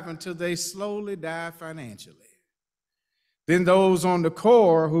survive until they slowly die financially. Then those on the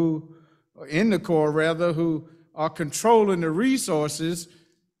core who are controlling the resources,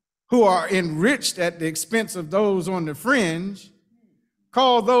 who are enriched at the expense of those on the fringe,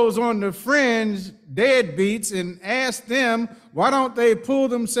 call those on the fringe deadbeats and ask them, why don't they pull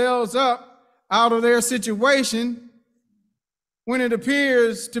themselves up out of their situation, when it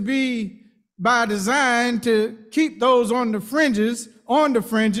appears to be by design to keep those on the fringes,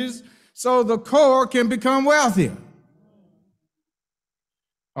 so the core can become wealthier.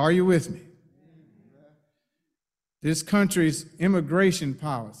 Are you with me? This country's immigration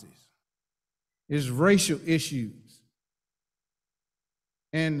policies, its racial issues,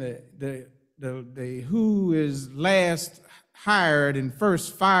 and the who is last hired and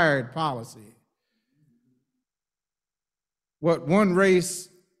first fired policy. What one race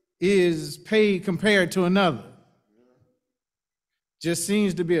is paid compared to another. Just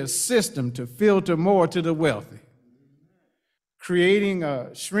seems to be a system to filter more to the wealthy, creating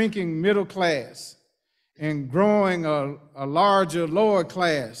a shrinking middle class and growing a larger lower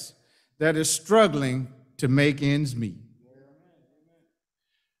class that is struggling to make ends meet.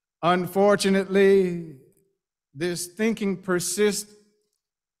 Unfortunately, this thinking persists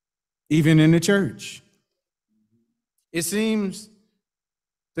even in the church. It seems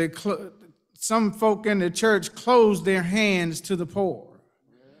that some folk in the church close their hands to the poor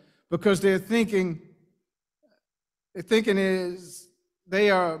because their thinking is they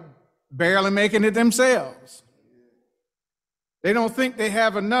are barely making it themselves. They don't think they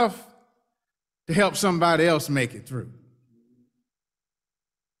have enough to help somebody else make it through.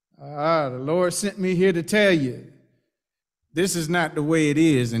 The Lord sent me here to tell you, this is not the way it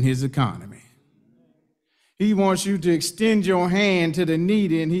is in his economy. He wants you to extend your hand to the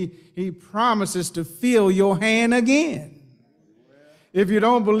needy, and he promises to fill your hand again. If you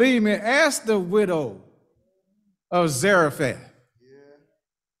don't believe me, ask the widow of Zarephath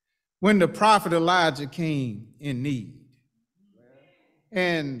when the prophet Elijah came in need.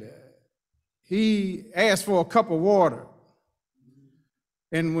 And he asked for a cup of water.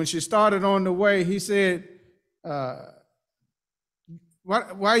 And when she started on the way, he said,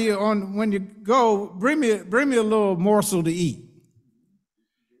 when you go, bring me a little morsel to eat.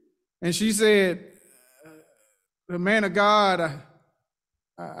 And she said, the man of God,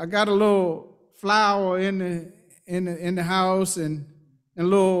 I got a little flour in in the house and a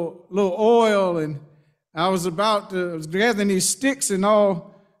little oil, and I was gathering these sticks and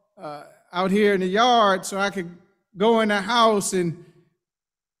all out here in the yard so I could go in the house and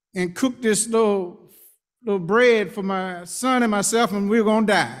cook this little bread for my son and myself, and we were going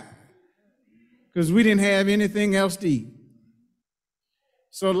to die because we didn't have anything else to eat.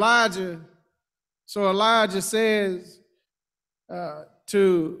 So Elijah says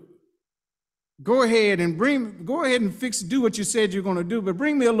to go ahead and do what you said you're going to do, but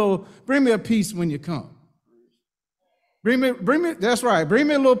bring me a piece when you come. That's right, bring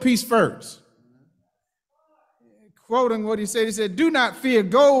me a little piece first. Quoting what he said, do not fear,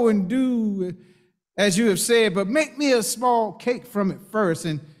 go and do as you have said, but make me a small cake from it first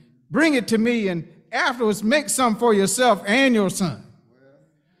and bring it to me, and afterwards make some for yourself and your son.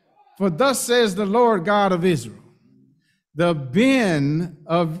 For thus says the Lord God of Israel, the bin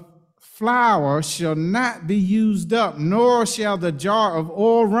of flour shall not be used up, nor shall the jar of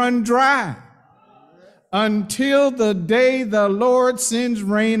oil run dry, until the day the Lord sends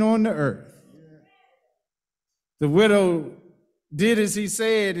rain on the earth. The widow did as he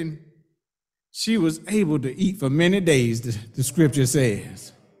said, and she was able to eat for many days, the scripture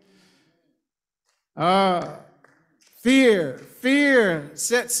says. Fear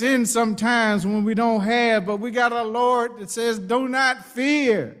sets in sometimes when we don't have, but we got a Lord that says, do not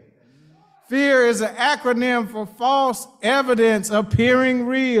fear. Fear is an acronym for false evidence appearing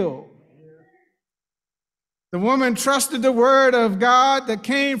real. The woman trusted the word of God that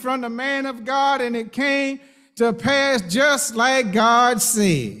came from the man of God, and it came to pass just like God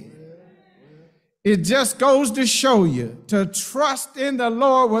said. It just goes to show you to trust in the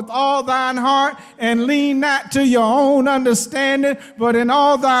Lord with all thine heart and lean not to your own understanding, but in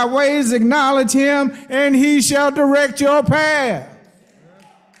all thy ways acknowledge him, and he shall direct your path.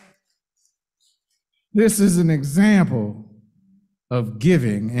 This is an example of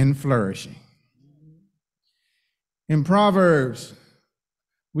giving and flourishing. In Proverbs,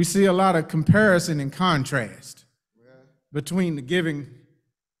 we see a lot of comparison and contrast between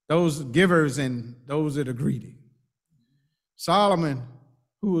those givers and those that are greedy. Solomon,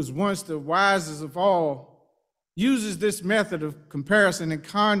 who was once the wisest of all, uses this method of comparison and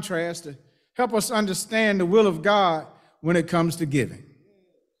contrast to help us understand the will of God when it comes to giving.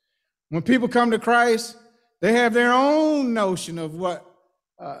 When people come to Christ, they have their own notion of what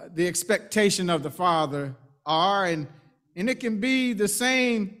the expectation of the Father are, and it can be the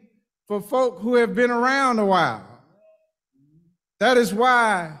same for folk who have been around a while. That is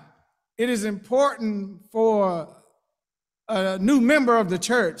why it is important for a new member of the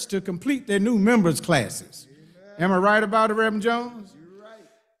church to complete their new members classes. Amen. Am I right about it, Reverend Jones? You're right.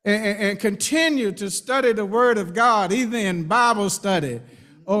 And continue to study the Word of God, either in Bible study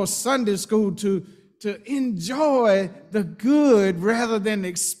or Sunday school, to enjoy the good rather than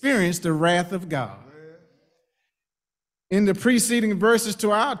experience the wrath of God. In the preceding verses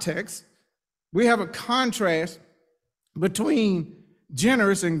to our text, we have a contrast between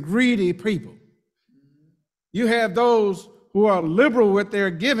generous and greedy people. You have those who are liberal with their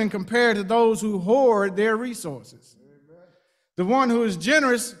giving compared to those who hoard their resources. The one who is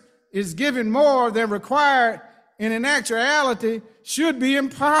generous is giving more than required, and in actuality should be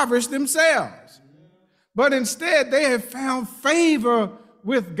impoverished themselves. But instead, they have found favor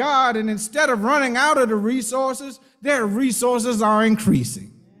with God, and instead of running out of the resources, their resources are increasing.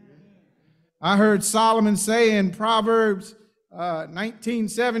 I heard Solomon say in Proverbs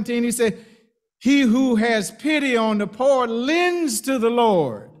 19:17, he said, he who has pity on the poor lends to the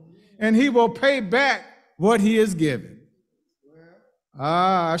Lord, and he will pay back what he has given.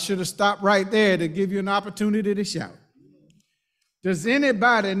 I should have stopped right there to give you an opportunity to shout. Does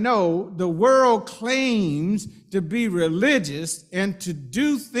anybody know the world claims to be religious and to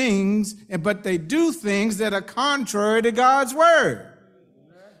do things, but they do things that are contrary to God's word?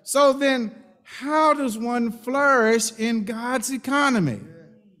 So then, how does one flourish in God's economy?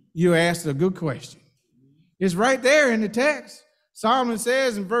 You asked a good question. It's right there in the text. Solomon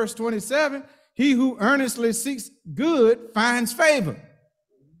says in verse 27, he who earnestly seeks good finds favor,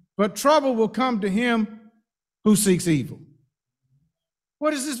 but trouble will come to him who seeks evil.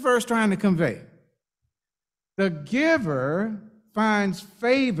 What is this verse trying to convey? The giver finds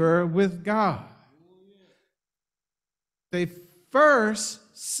favor with God. They first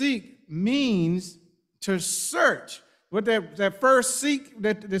seek means to search. What that first seek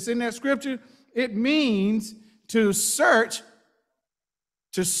that's in that scripture, it means to search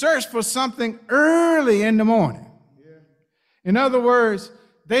for something early in the morning. In other words,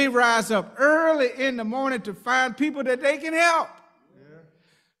 they rise up early in the morning to find people that they can help.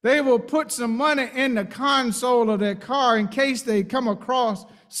 They will put some money in the console of their car in case they come across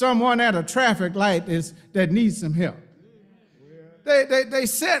someone at a traffic light that needs some help. They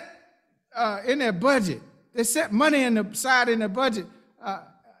set in their budget, they set money aside in their budget,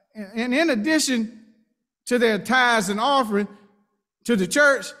 and in addition to their tithes and offering to the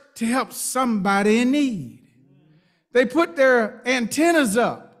church to help somebody in need. They put their antennas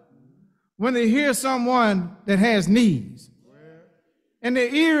up when they hear someone that has needs. And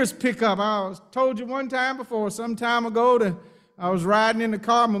their ears pick up. I told you one time before, some time ago, that I was riding in the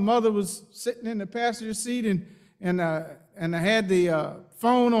car. My mother was sitting in the passenger seat, and I had the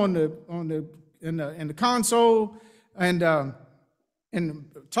phone in the console, and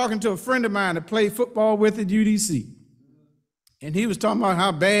talking to a friend of mine that played football with at UDC. And he was talking about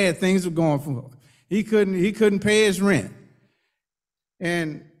how bad things were going for him. He couldn't pay his rent.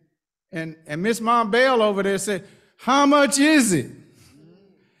 And Miss Mom Bell over there said, "How much is it?"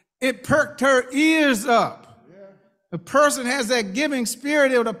 It perked her ears up. A person has that giving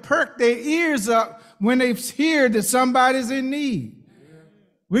spirit, it'll perk their ears up when they hear that somebody's in need.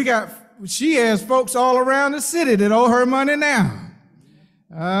 She has folks all around the city that owe her money now.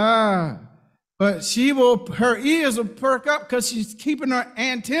 But her ears will perk up because she's keeping her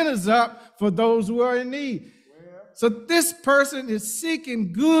antennas up for those who are in need. So this person is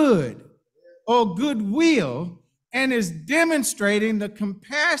seeking good or goodwill and is demonstrating the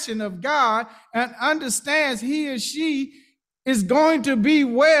compassion of God and understands he or she is going to be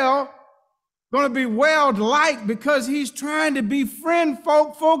well liked because he's trying to befriend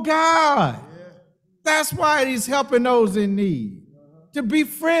folk for God. Yeah. That's why he's helping those in need, to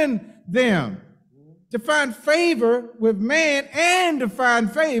befriend them, to find favor with man and to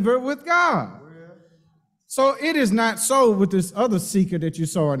find favor with God. Yeah. So it is not so with this other seeker that you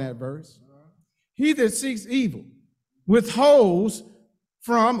saw in that verse. He that seeks evil withholds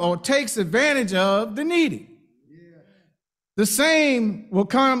from or takes advantage of the needy. Yeah. The same will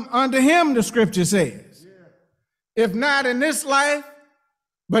come unto him, the scripture says. Yeah. If not in this life,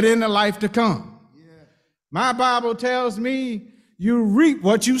 but in the life to come. Yeah. My Bible tells me you reap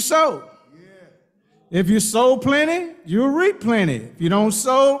what you sow. Yeah. If you sow plenty, you'll reap plenty. If you don't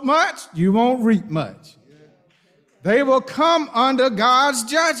sow much, you won't reap much. Yeah. They will come under God's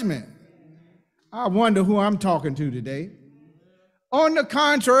judgment. I wonder who I'm talking to today. On the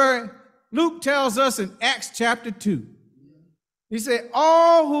contrary, Luke tells us in Acts chapter 2, he said,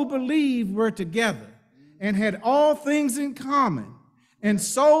 all who believed were together and had all things in common and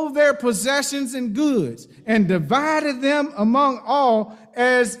sold their possessions and goods and divided them among all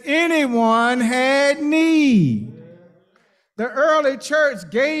as anyone had need. The early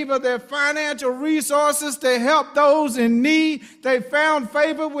church gave of their financial resources to help those in need. They found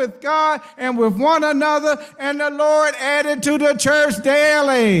favor with God and with one another, and the Lord added to the church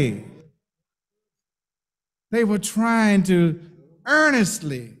daily. They were trying to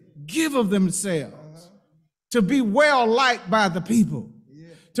earnestly give of themselves, to be well liked by the people,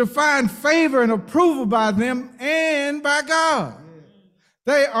 to find favor and approval by them and by God.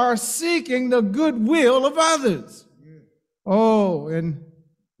 They are seeking the goodwill of others. Oh, in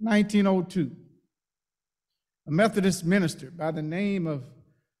 1902, a Methodist minister by the name of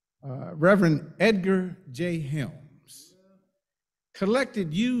Reverend Edgar J. Helms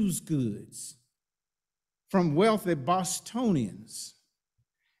collected used goods from wealthy Bostonians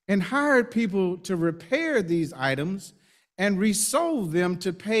and hired people to repair these items and resold them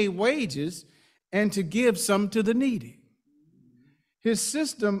to pay wages and to give some to the needy. His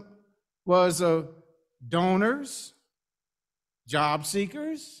system was of donors, job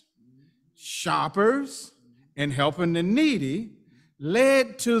seekers, shoppers, and helping the needy,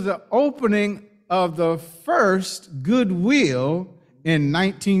 led to the opening of the first Goodwill in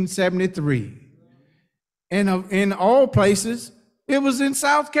 1973. And in all places, it was in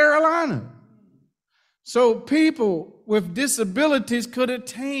South Carolina. So people with disabilities could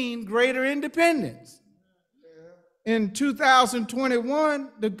attain greater independence. In 2021,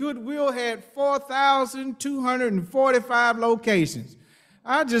 the Goodwill had 4,245 locations.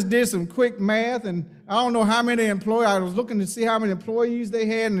 I just did some quick math, and I don't know how many employees. I was looking to see how many employees they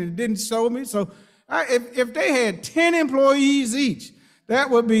had, and it didn't show me. So if they had 10 employees each, that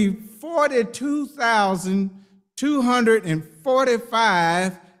would be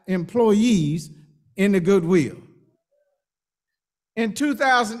 42,245 employees in the Goodwill. In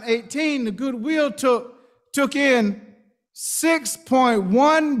 2018, the Goodwill took in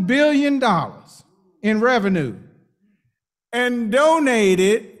 $6.1 billion in revenue and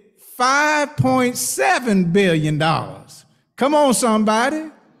donated $5.7 billion. Come on,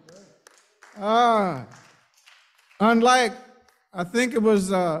 somebody. Unlike I think it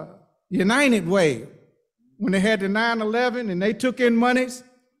was United Way, when they had the 9/11 and they took in monies,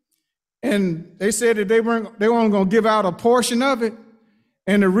 and they said that they weren't going to give out a portion of it.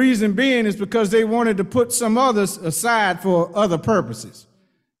 And the reason being is because they wanted to put some others aside for other purposes.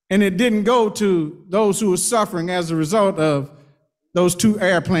 And it didn't go to those who were suffering as a result of those 2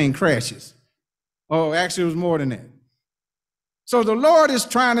 airplane crashes. Oh, actually, it was more than that. So the Lord is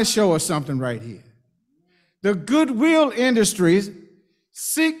trying to show us something right here. The goodwill industries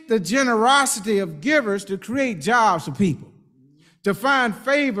seek the generosity of givers to create jobs for people, to find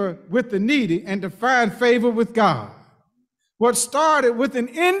favor with the needy, and to find favor with God. What started with an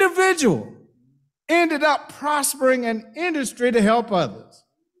individual ended up prospering an industry to help others.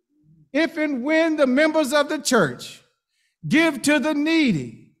 If and when the members of the church give to the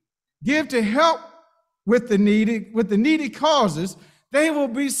needy, give to help with the needy causes, they will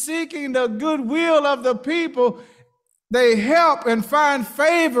be seeking the goodwill of the people they help and find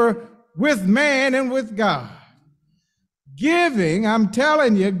favor with man and with God. Giving, I'm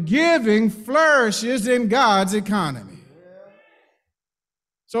telling you, giving flourishes in God's economy.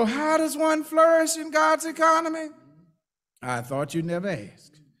 So how does one flourish in God's economy? I thought you'd never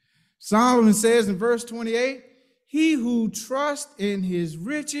ask. Solomon says in verse 28, he who trusts in his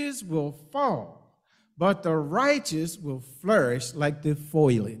riches will fall, but the righteous will flourish like the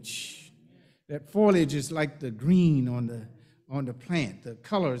foliage. That foliage is like the green on the plant, the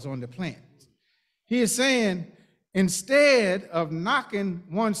colors on the plant. He is saying, instead of knocking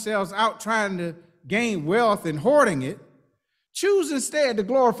oneself out trying to gain wealth and hoarding it, choose instead to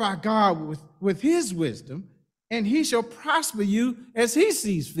glorify God with his wisdom, and he shall prosper you as he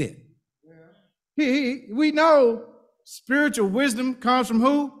sees fit. We know spiritual wisdom comes from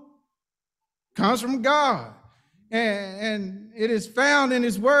who? Comes from God. And it is found in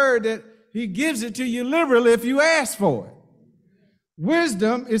his word that he gives it to you liberally if you ask for it.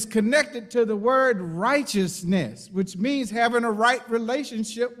 Wisdom is connected to the word righteousness, which means having a right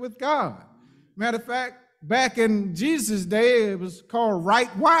relationship with God. Matter of fact, back in Jesus' day, it was called right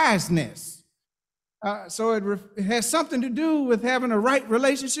wiseness. So it has something to do with having a right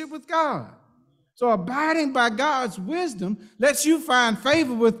relationship with God. So abiding by God's wisdom lets you find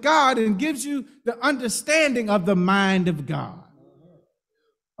favor with God and gives you the understanding of the mind of God.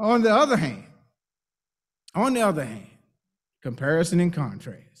 On the other hand, comparison and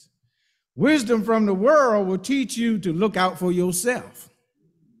contrast. Wisdom from the world will teach you to look out for yourself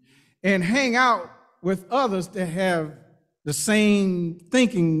and hang out with others that have the same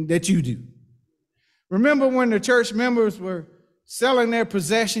thinking that you do. Remember when the church members were selling their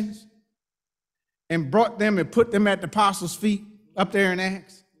possessions and brought them and put them at the apostles' feet up there in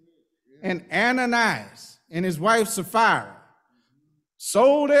Acts? And Ananias and his wife Sapphira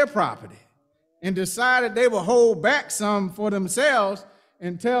sold their property and decided they would hold back some for themselves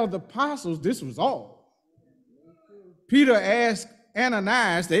and tell the apostles this was all. Peter asked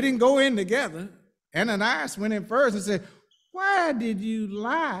Ananias, they didn't go in together. Ananias went in first and said, why did you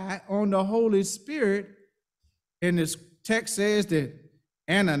lie on the Holy Spirit? And this text says that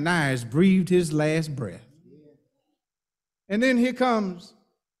Ananias breathed his last breath. And then here comes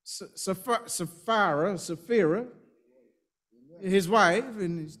Sapphira, his wife,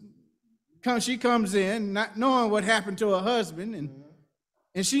 and she comes in not knowing what happened to her husband,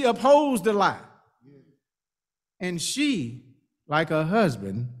 and she upholds the lie. And she, like her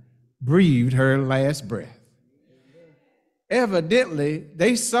husband, breathed her last breath. Evidently,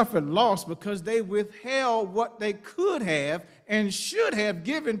 they suffered loss because they withheld what they could have and should have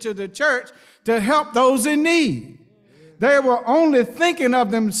given to the church to help those in need. They were only thinking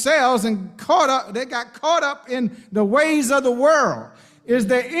of themselves and they got caught up in the ways of the world. Is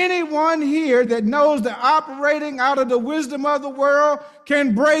there anyone here that knows that operating out of the wisdom of the world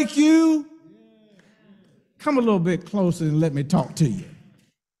can break you? Come a little bit closer and let me talk to you.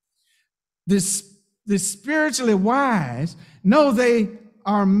 The spiritually wise know they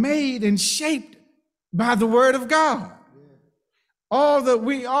are made and shaped by the word of God. All that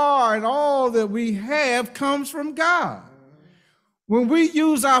we are and all that we have comes from God. When we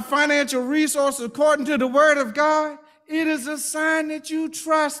use our financial resources according to the word of God, it is a sign that you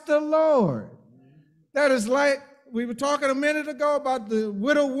trust the Lord. That is like we were talking a minute ago about the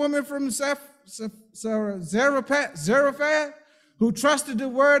widow woman from Zarephath who trusted the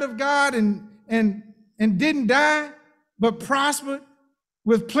word of God and didn't die, but prospered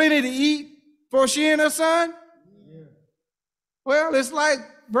with plenty to eat for she and her son. Yeah. Well, it's like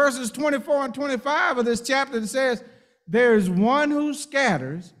verses 24 and 25 of this chapter that says, there is one who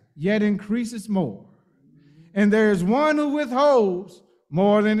scatters, yet increases more. And there is one who withholds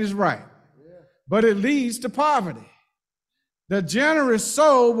more than is right, but it leads to poverty. The generous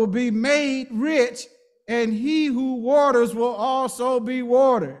soul will be made rich, and he who waters will also be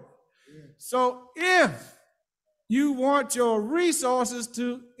watered. So if you want your resources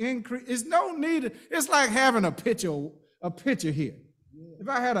to increase, it's no need. It's like having a pitcher here. If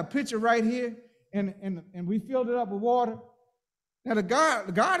I had a pitcher right here and we filled it up with water, now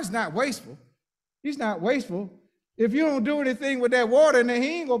God is not wasteful. He's not wasteful. If you don't do anything with that water, then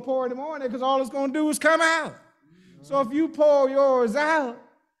he ain't gonna pour any more in there, because all it's gonna do is come out. So if you pour yours out,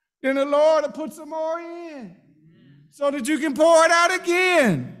 then the Lord will put some more in so that you can pour it out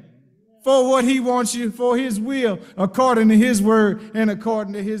again for what he wants you, for his will, according to his word and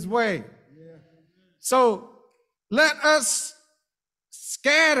according to his way. So let us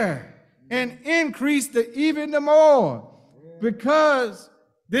scatter and increase even the more, because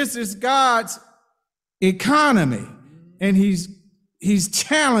this is God's economy, and he's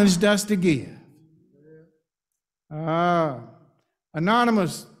challenged us to give.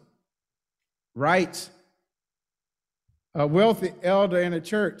 Anonymous writes, a wealthy elder in a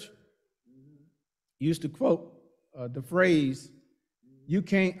church used to quote the phrase, "You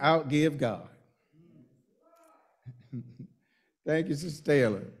can't outgive God." Thank you, Sister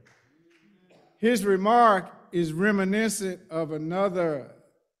Taylor. His remark is reminiscent of another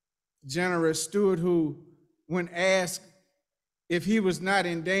generous steward who, when asked if he was not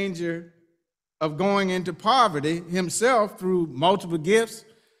in danger of going into poverty himself through multiple gifts,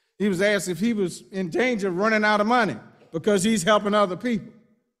 he was asked if he was in danger of running out of money because he's helping other people.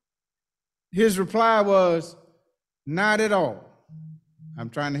 His reply was, "Not at all.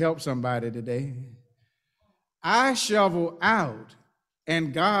 I'm trying to help somebody today. I shovel out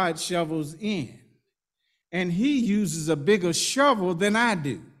and God shovels in, and he uses a bigger shovel than I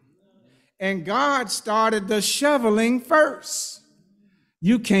do. And God started the shoveling first.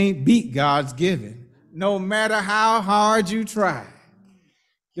 You can't beat God's giving, no matter how hard you try.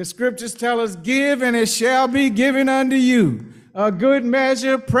 The scriptures tell us, give and it shall be given unto you. A good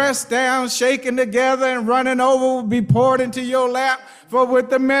measure, pressed down, shaken together, and running over will be poured into your lap. For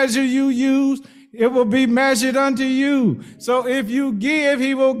with the measure you use, it will be measured unto you. So if you give,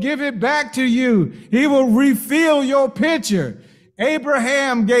 he will give it back to you. He will refill your pitcher.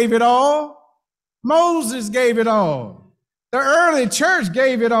 Abraham gave it all. Moses gave it all. The early church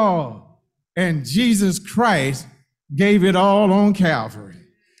gave it all. And Jesus Christ gave it all on Calvary.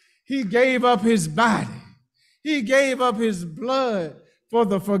 He gave up his body. He gave up his blood for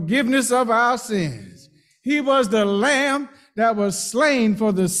the forgiveness of our sins. He was the lamb that was slain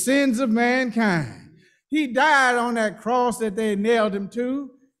for the sins of mankind. He died on that cross that they nailed him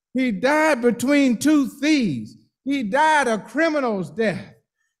to. He died between two thieves. He died a criminal's death.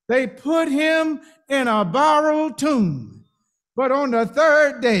 They put him in a borrowed tomb. But on the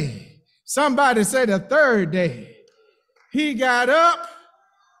third day, somebody say the third day, he got up,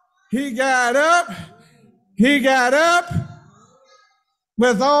 he got up, he got up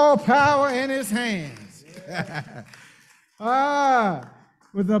with all power in his hands.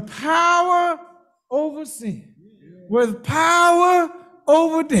 With the power over sin, with power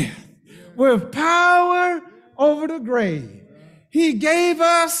over death, with power over the grave. He gave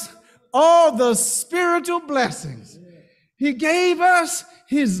us all the spiritual blessings. He gave us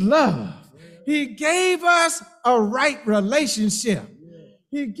his love. He gave us a right relationship.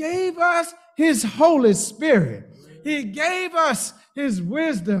 He gave us his Holy Spirit. He gave us his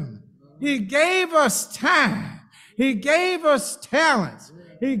wisdom. He gave us time. He gave us talents.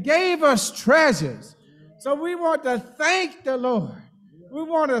 He gave us treasures. So we want to thank the Lord. We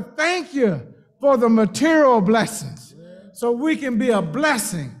want to thank you for the material blessings so we can be a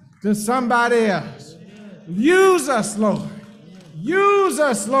blessing to somebody else. Use us, Lord. Use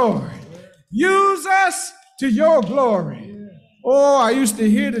us, Lord. Use us to your glory. Oh, I used to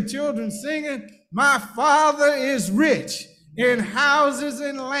hear the children singing, my Father is rich in houses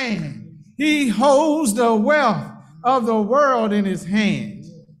and land. He holds the wealth of the world in his hands.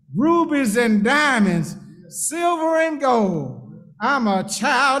 Rubies and diamonds, silver and gold. I'm a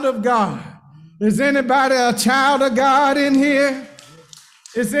child of God. Is anybody a child of God in here?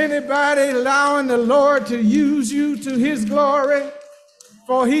 Is anybody allowing the Lord to use you to his glory?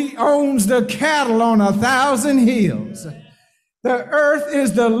 For he owns the cattle on 1,000 hills. The earth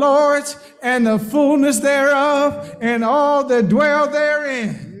is the Lord's and the fullness thereof and all that dwell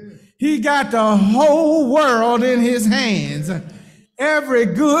therein. He got the whole world in his hands. Every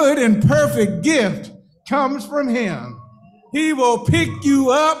good and perfect gift comes from him. He will pick you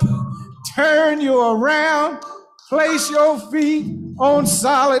up, turn you around, place your feet on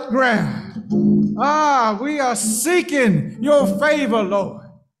solid ground. We are seeking your favor, Lord.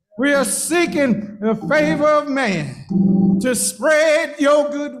 We are seeking the favor of man. to spread your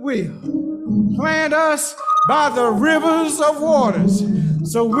goodwill. Plant us by the rivers of waters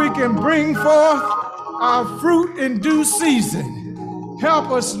so we can bring forth our fruit in due season.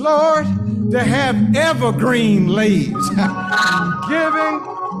 Help us, Lord, to have evergreen leaves, giving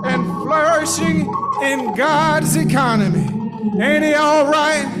and flourishing in God's economy. Ain't he all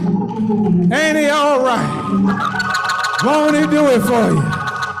right? Ain't he all right? Won't he do it for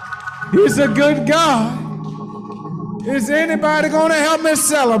you? He's a good God. Is anybody going to help me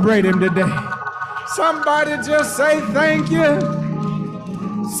celebrate him today? Somebody just say thank you.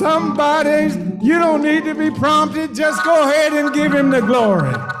 Somebody, you don't need to be prompted. Just go ahead and give him the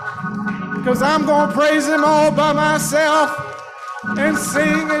glory. Because I'm going to praise him all by myself and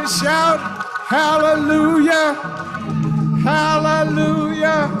sing and shout, hallelujah,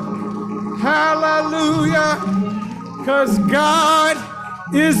 hallelujah, hallelujah. Because God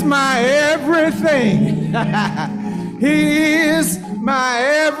is my everything. He is my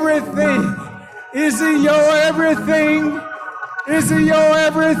everything. Is he your everything? Is he your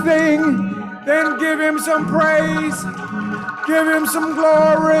everything? Then give him some praise. Give him some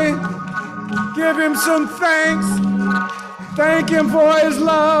glory. Give him some thanks. Thank him for his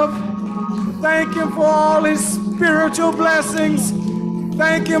love. Thank him for all his spiritual blessings.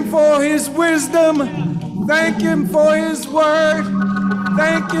 Thank him for his wisdom. Thank him for his word.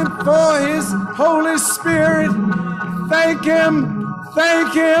 Thank him for his Holy Spirit. Thank him,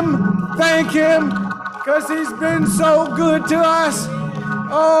 thank him, thank him, because he's been so good to us.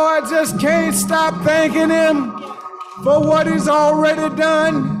 Oh, I just can't stop thanking him for what he's already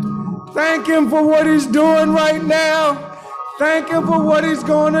done. Thank him for what he's doing right now. Thank him for what he's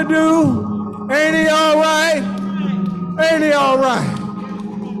going to do. Ain't he all right? Ain't he all right?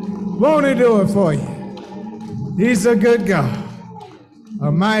 Won't he do it for you? He's a good God, a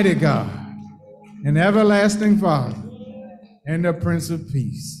mighty God, an everlasting Father, and the Prince of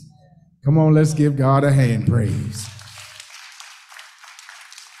Peace. Come on, let's give God a hand praise.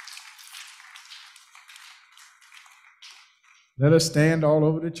 Let us stand all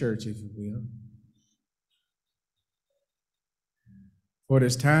over the church, if you will. For it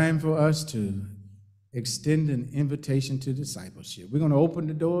is time for us to extend an invitation to discipleship. We're going to open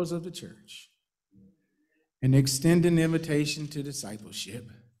the doors of the church and extend an invitation to discipleship.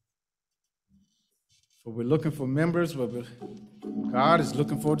 For we're looking for members, but God is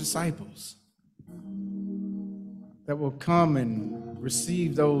looking for disciples that will come and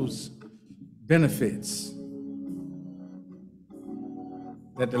receive those benefits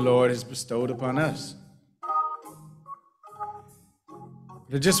that the Lord has bestowed upon us.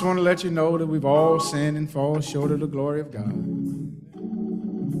 But I just want to let you know that we've all sinned and fall short of the glory of God.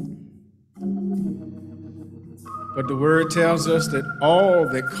 But the word tells us that all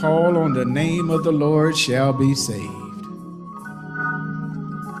that call on the name of the Lord shall be saved.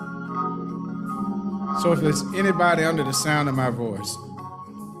 So if there's anybody under the sound of my voice,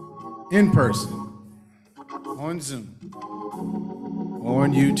 in person, on Zoom, or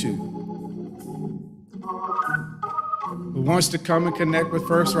on YouTube, who wants to come and connect with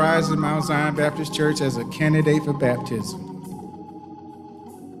First Rise in Mount Zion Baptist Church as a candidate for baptism,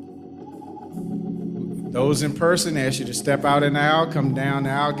 those in person, ask you to step out in the aisle, come down the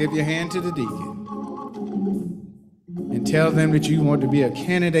aisle, give your hand to the deacon, and tell them that you want to be a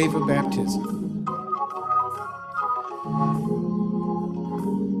candidate for baptism.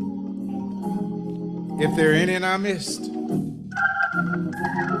 If there are any and I missed,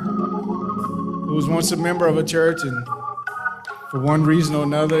 who was once a member of a church and for one reason or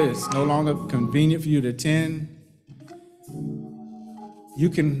another it's no longer convenient for you to attend, you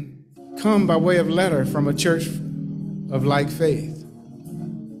can come by way of letter from a church of like faith.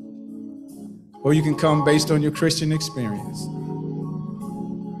 Or you can come based on your Christian experience.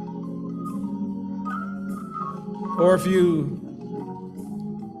 Or if you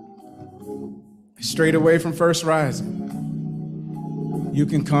strayed away from First Rising, you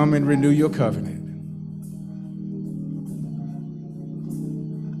can come and renew your covenant.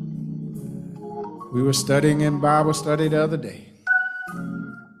 We were studying in Bible study the other day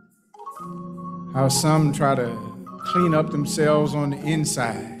how some try to clean up themselves on the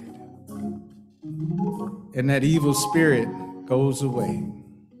inside, and that evil spirit goes away.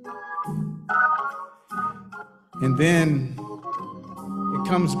 And then it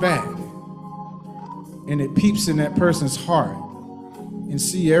comes back, and it peeps in that person's heart and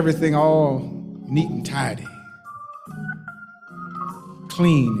see everything all neat and tidy,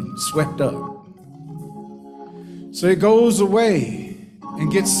 clean and swept up. So it goes away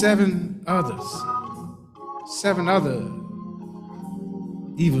and gets seven other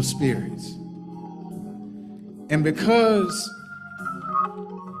evil spirits. And because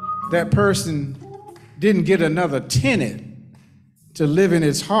that person didn't get another tenant to live in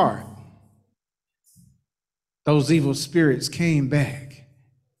his heart, those evil spirits came back,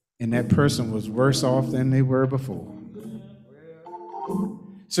 and that person was worse off than they were before.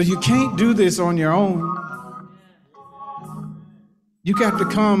 So you can't do this on your own. You got to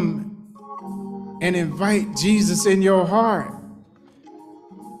come and invite Jesus in your heart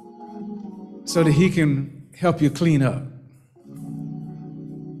so that he can help you clean up,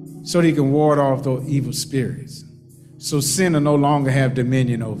 so that he can ward off those evil spirits, so sin will no longer have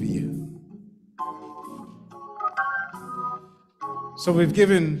dominion over you. So we've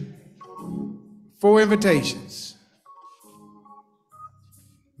given 4 invitations.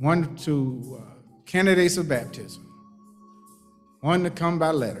 One to candidates of baptism, one to come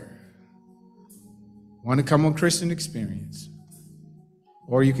by letter, one to come on Christian experience,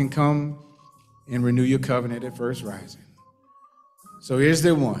 or you can come and renew your covenant at First Rising. So is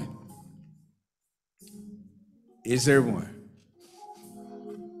there one? Is there one?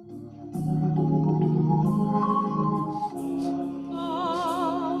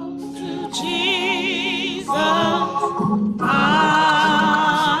 Jesus,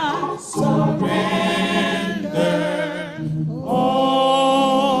 I surrender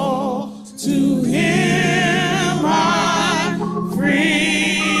all to him. I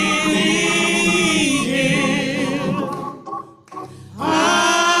freely give. I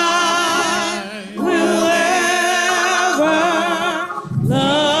will ever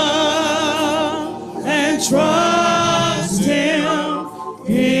love and trust him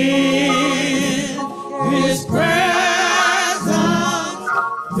in his presence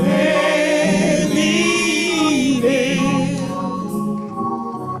daily.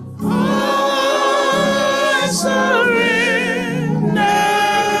 I surrender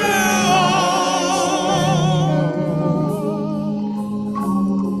all.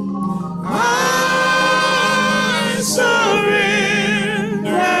 I surrender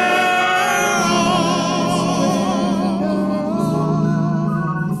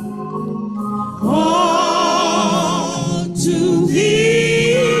all to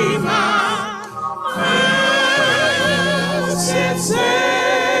thee, my blessed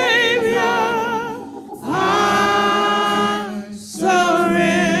Savior. I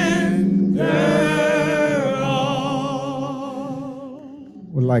surrender all.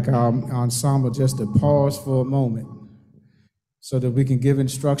 Would like our ensemble just to pause for a moment so that we can give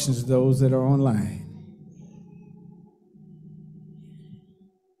instructions to those that are online.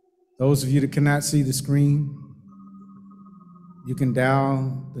 Those of you that cannot see the screen, you can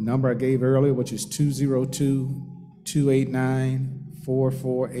dial the number I gave earlier, which is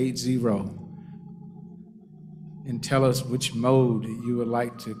 202-289-4480, and tell us which mode you would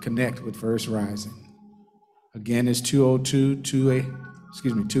like to connect with First Rising. Again, it's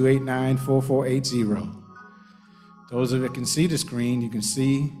 289-4480. Those that can see the screen, you can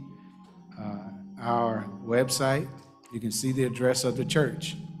see our website. You can see the address of the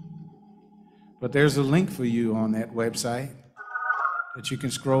church. But there's a link for you on that website that you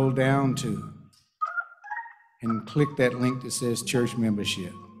can scroll down to and click that link that says church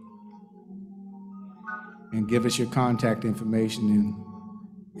membership and give us your contact information,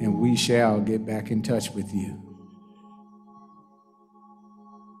 and we shall get back in touch with you.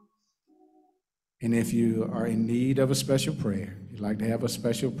 And if you are in need of a special prayer, you'd like to have a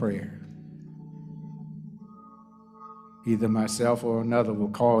special prayer, either myself or another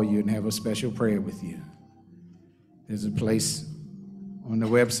will call you and have a special prayer with you. There's a place on the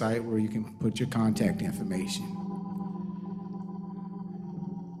website where you can put your contact information.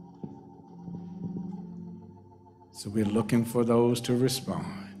 So we're looking for those to respond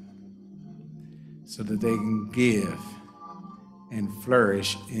so that they can give and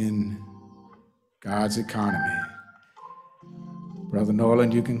flourish in God's economy. Brother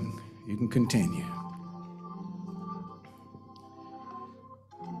Norland, you can continue.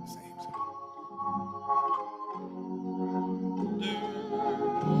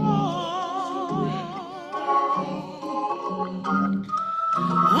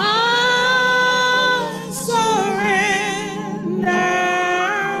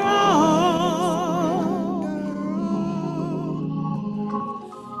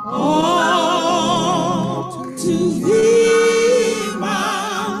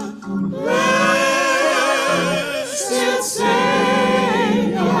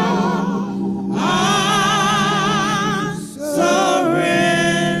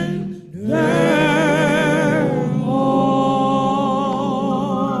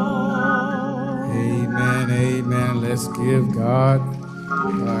 Let's give God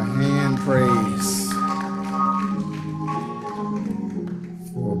a hand praise.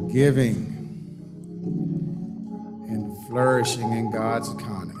 giving and flourishing in God's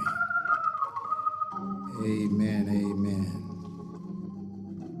economy. Amen, amen.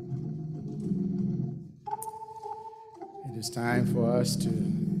 It is time for us to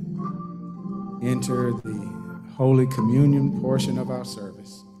enter the Holy Communion portion of our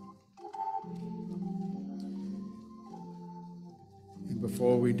service. And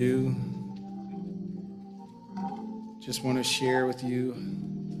before we do, just want to share with you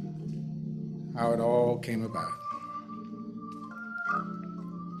how it all came about.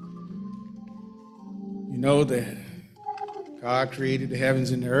 You know that God created the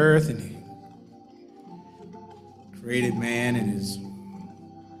heavens and the earth, and He created man and his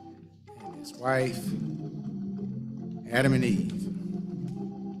wife, Adam and Eve.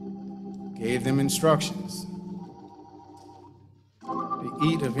 Gave them instructions to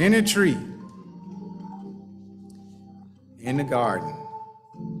eat of any tree in the garden,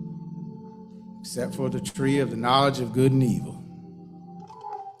 except for the tree of the knowledge of good and evil.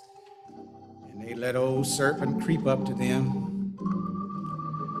 And they let old serpent creep up to them,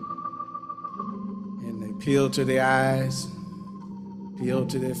 and they peeled to their eyes,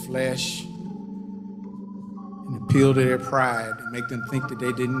 peeled to their flesh, and appeal to their pride and make them think that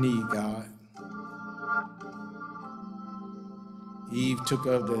they didn't need God. Eve took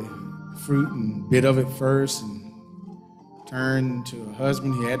of the fruit and bit of it first and turned to her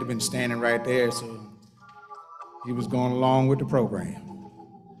husband. He had to have been standing right there, so he was going along with the program.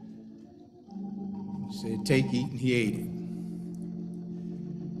 He said, take, eat, and he ate it.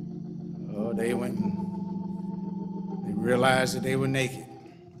 Oh, they went and they realized that they were naked,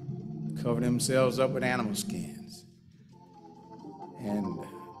 covered themselves up with animal skins, and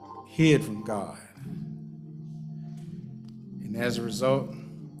hid from God. And as a result,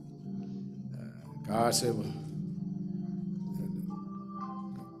 God said,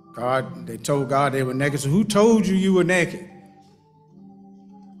 they told God they were naked. So who told you you were naked?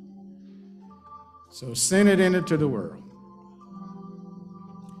 So sin had entered to the world.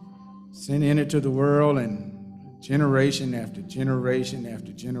 Sin entered to the world, and generation after generation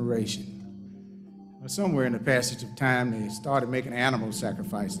after generation. Well, somewhere in the passage of time, they started making animal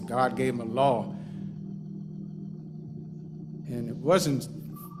sacrifices. God gave them a law. And it wasn't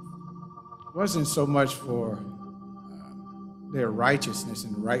so much for their righteousness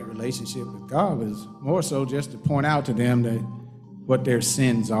and the right relationship with God, but it's more so just to point out to them that what their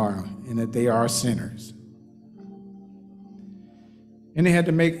sins are and that they are sinners. And they had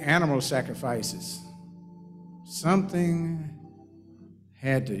to make animal sacrifices. Some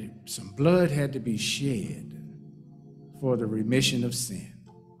blood had to be shed for the remission of sin.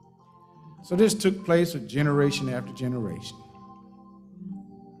 So this took place with generation after generation,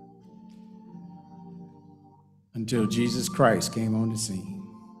 until Jesus Christ came on the scene.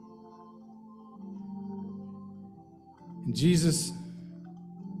 And Jesus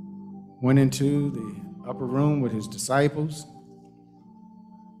went into the upper room with his disciples,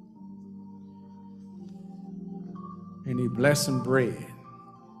 and he blessed some bread,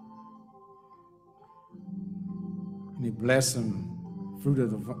 and he blessed some fruit of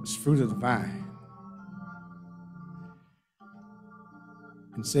the vine,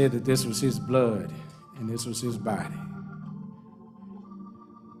 and said that this was his blood and this was his body,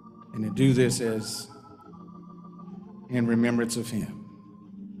 and to do this as in remembrance of him.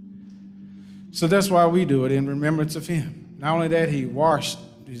 So that's why we do it, in remembrance of him. Not only that, he washed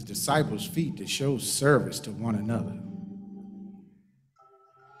his disciples' feet to show service to one another,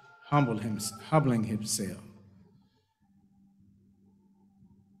 humbling himself.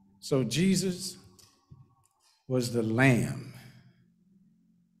 So Jesus was the lamb,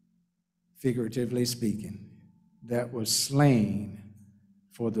 figuratively speaking, that was slain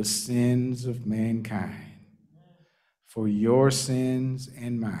for the sins of mankind, for your sins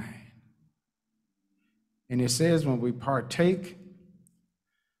and mine. And it says when we partake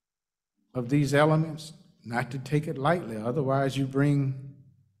of these elements, not to take it lightly, otherwise you bring,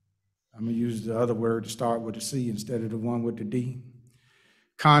 I'm going to use the other word to start with the C instead of the one with the D,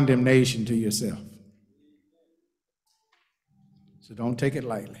 condemnation to yourself. So don't take it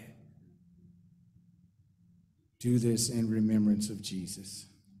lightly. Do this in remembrance of Jesus.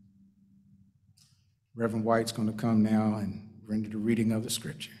 Reverend White's going to come now and render the reading of the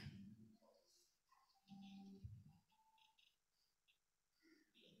scripture.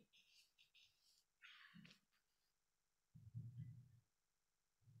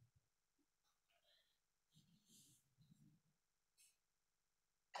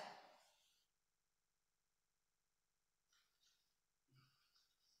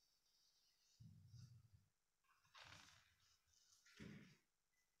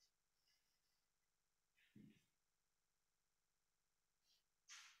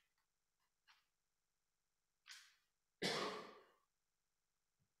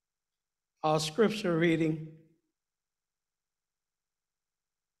 Our scripture reading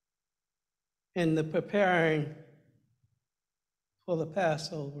in the preparing for the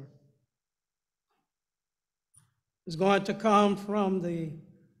Passover is going to come from the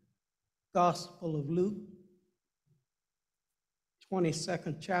Gospel of Luke,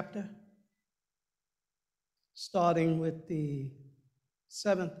 22nd chapter, starting with the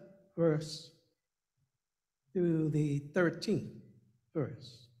 7th verse through the 13th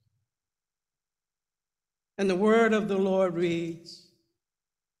verse. And the word of the Lord reads,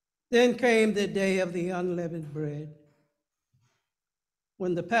 "Then came the day of the unleavened bread,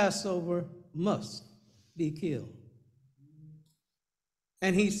 when the Passover must be killed.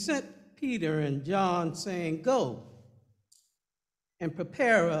 And he sent Peter and John, saying, 'Go and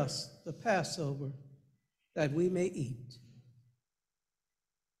prepare us the Passover, that we may eat.'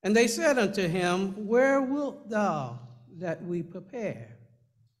 And they said unto him, 'Where wilt thou that we prepare?'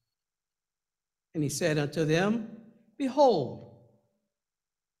 And he said unto them, 'Behold,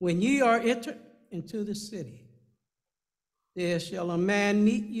 when ye are entered into the city, there shall a man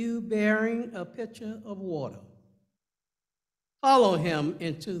meet you bearing a pitcher of water. Follow him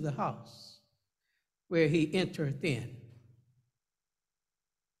into the house where he entereth in.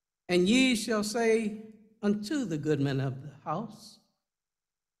 And ye shall say unto the goodman of the house,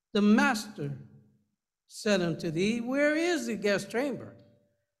 The master said unto thee, Where is the guest chamber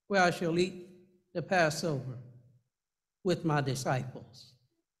where I shall eat the Passover with my disciples?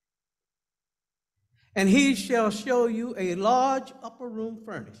 And he shall show you a large upper room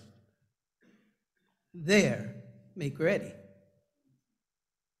furnished. There make ready.'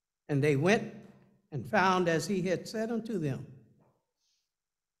 And they went and found as he had said unto them,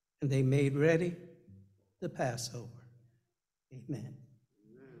 and they made ready the Passover." Amen.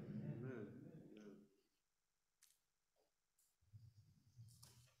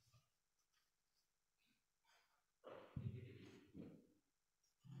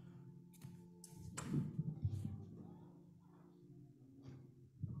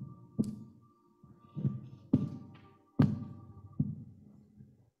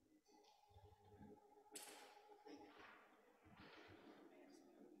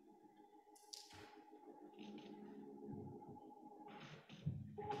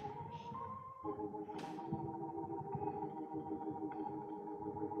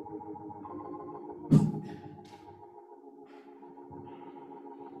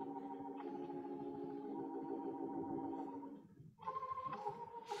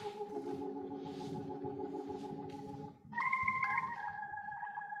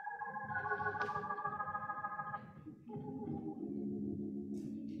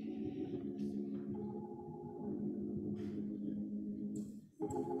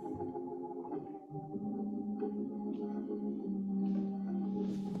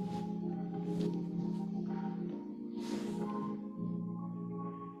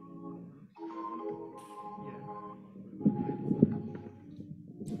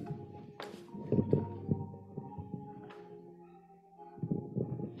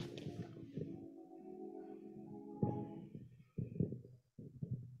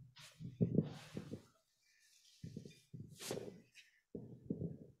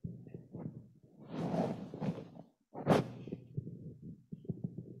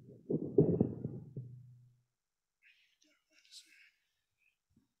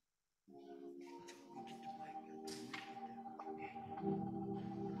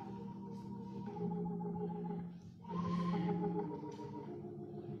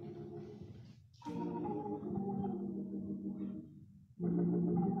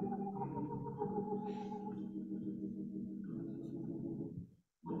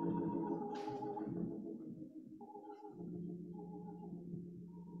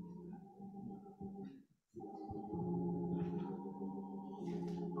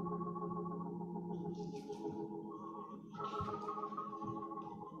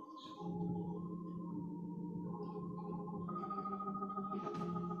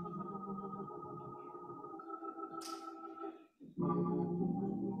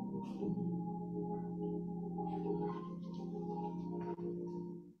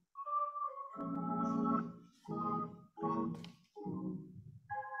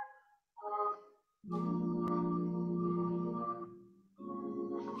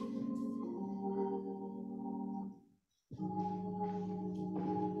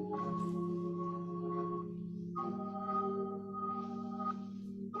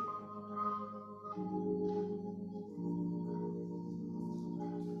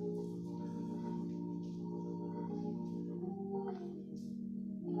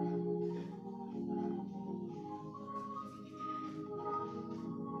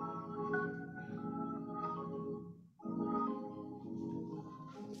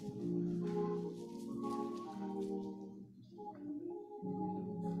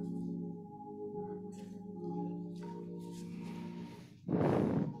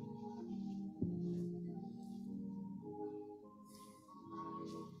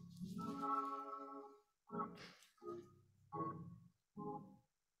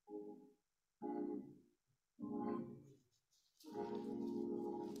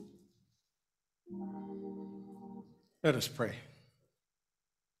 Let us pray.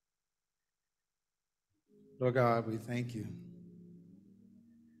 Lord God, we thank you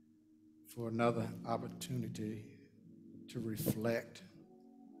for another opportunity to reflect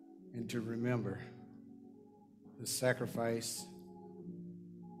and to remember the sacrifice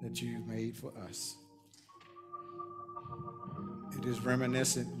that you've made for us. It is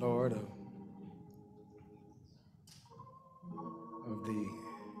reminiscent, Lord, of the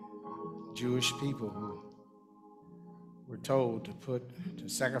Jewish people who were told to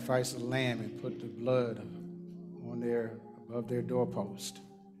sacrifice a lamb and put the blood above their doorpost,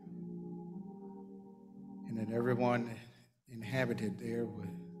 and that everyone inhabited there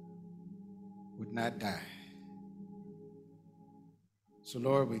would not die. So,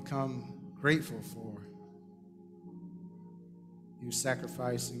 Lord, we come grateful for you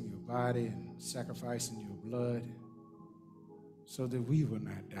sacrificing your body and sacrificing your blood so that we will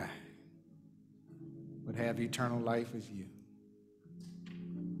not die, but have eternal life with you.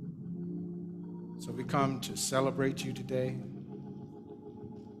 So we come to celebrate you today,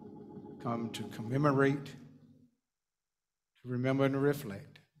 come to commemorate, to remember and to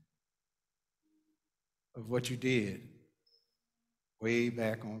reflect of what you did way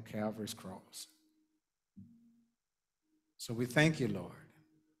back on Calvary's cross. So we thank you, Lord.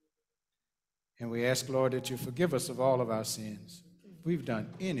 And we ask, Lord, that you forgive us of all of our sins. If we've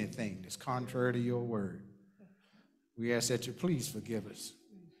done anything that's contrary to your word, we ask that you please forgive us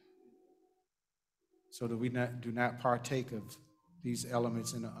so that we do not partake of these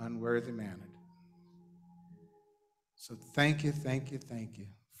elements in an unworthy manner. So thank you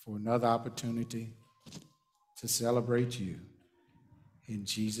for another opportunity to celebrate you. In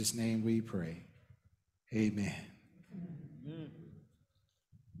Jesus' name we pray. Amen.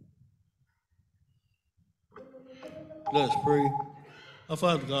 Let us pray. Our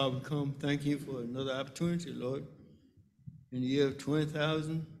Father God, we come thank you for another opportunity, Lord, in the year of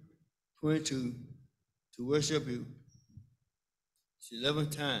 2022 to worship you. It's the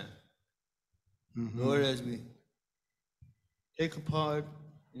 11th time. Lord, as we take a part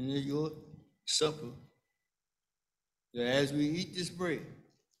in your supper, that as we eat this bread,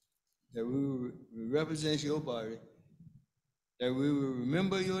 that we will represent your body, that we will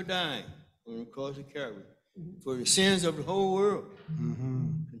remember your dying on the cross of Calvary for the sins of the whole world.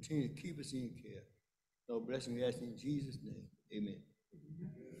 Continue to keep us in your care. Lord, bless and we ask in Jesus' name. Amen.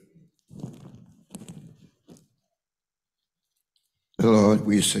 Lord,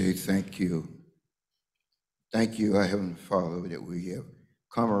 we say thank you. Thank you, our Heavenly Father, that we have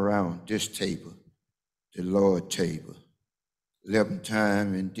come around this table, the Lord's table, 11th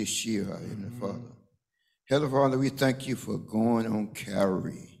time in this year, our Heavenly Father. Heavenly Father, we thank you for going on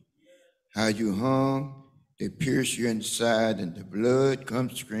Calvary, how you hung, they pierced you inside, and the blood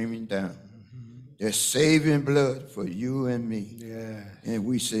comes screaming down. There's saving blood for you and me. Yeah. And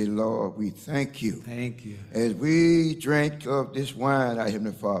we say, Lord, we thank you. Thank you. As we drink of this wine, our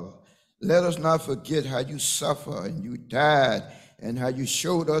Heavenly Father, let us not forget how you suffered and you died and how you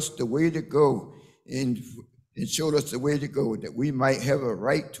showed us the way to go and showed us the way to go that we might have a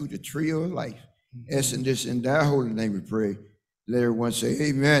right to the tree of life. As in this, in thy holy name we pray. Let everyone say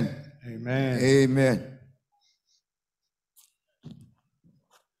amen. Amen. Amen.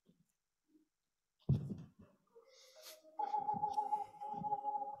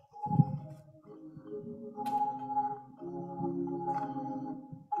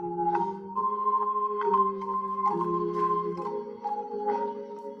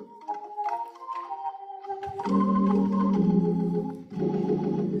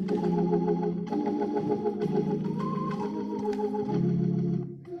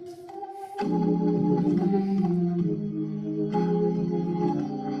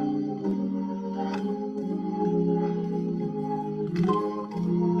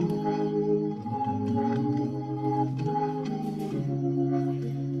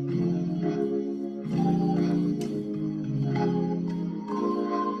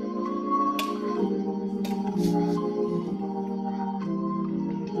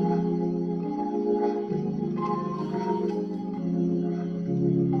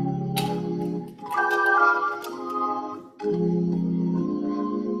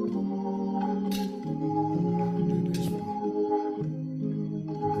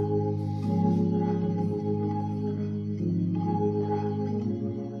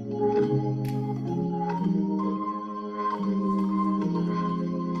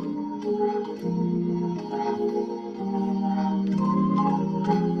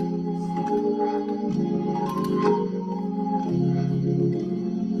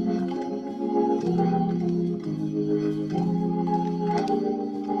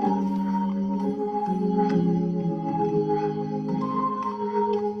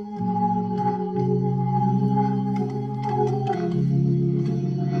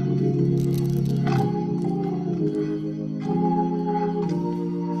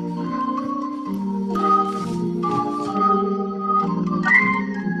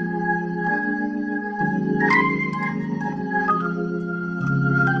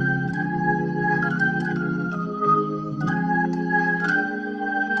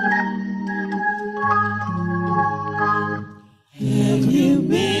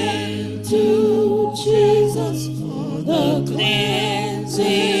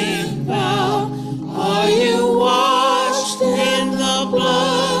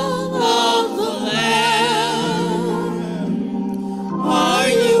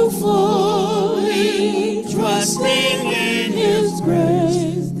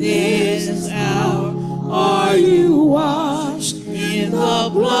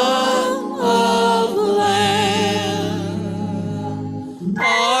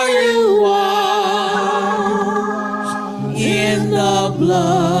 the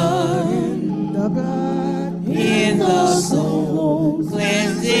blood, in the soul,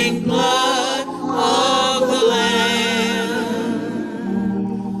 cleansing blood of the Lamb.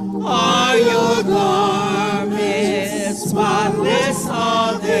 Are your garments spotless?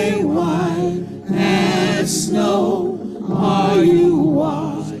 Are they white as snow? Are you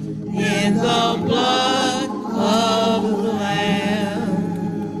washed in the blood of the Lamb?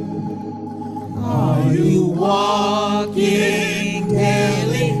 Are you walking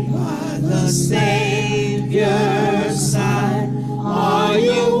daily by the Savior's side? Are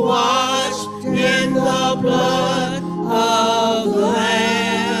you washed in the blood of the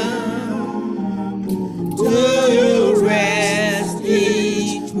Lamb? Do you rest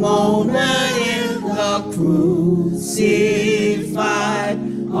each moment in the crucified?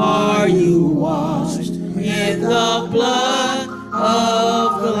 Are you washed in the blood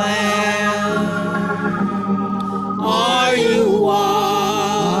of the Lamb? Are you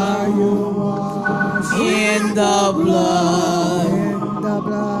washed in the blood,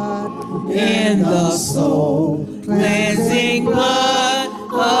 in the soul, cleansing blood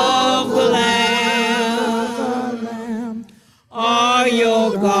of the Lamb? Are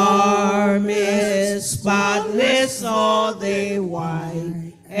your garments spotless? Are they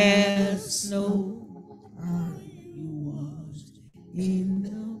white as snow? Are you washed in the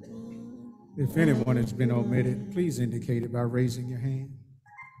blood? If anyone has been omitted, please indicate it by raising your hand.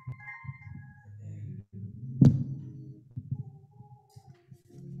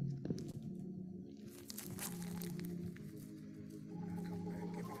 Come back,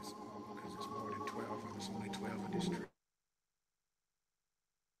 give me this all because it's more than 12 of us, only 12 of this trip.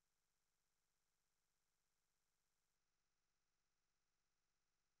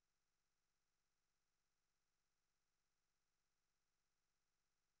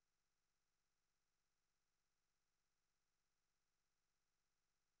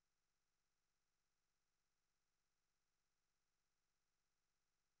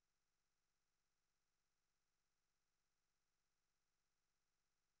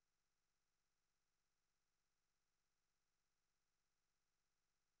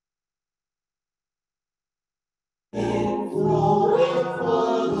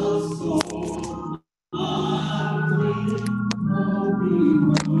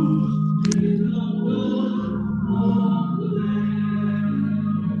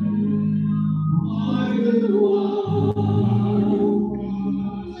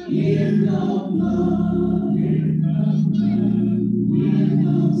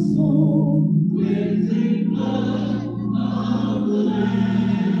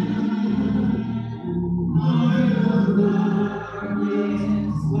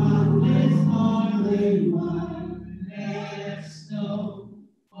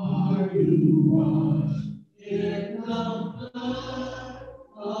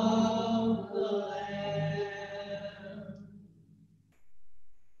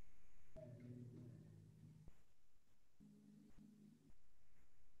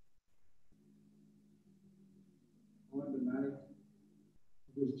 On the night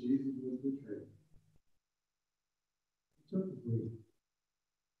in which Jesus was betrayed, he took the bread,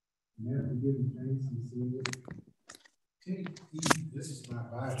 and after giving thanks, he said, "Take, eat, this is my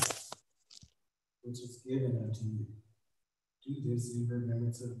body, which is given unto you. Do this in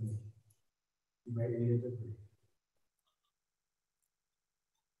remembrance of me." You may eat the bread.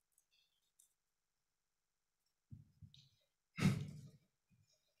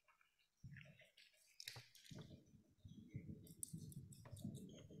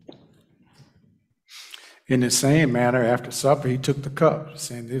 In the same manner, after supper, he took the cup,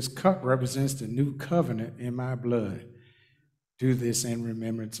 saying, "This cup represents the new covenant in my blood. Do this in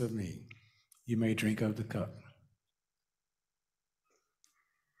remembrance of me." You may drink of the cup.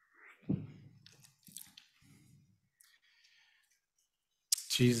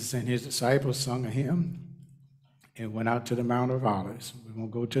 Jesus and his disciples sung a hymn and went out to the Mount of Olives. We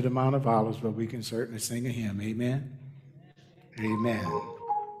won't go to the Mount of Olives, but we can certainly sing a hymn. Amen? Amen.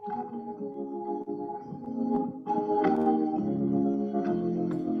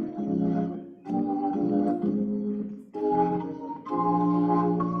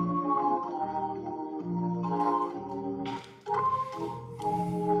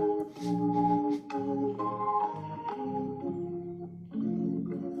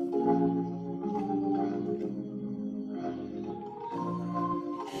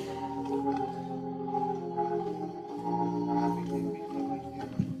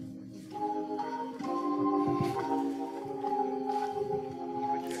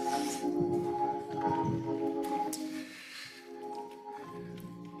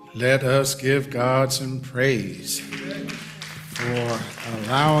 Let us give God some praise, for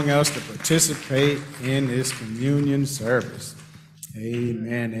allowing us to participate in this communion service.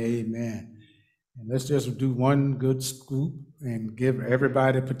 Amen, amen. And let's just do one good scoop and give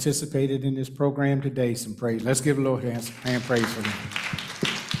everybody that participated in this program today some praise. Let's give a little hand praise for them.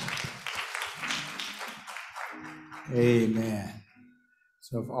 Amen.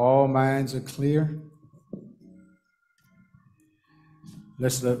 So if all minds are clear,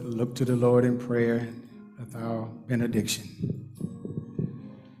 let's look to the Lord in prayer with our benediction.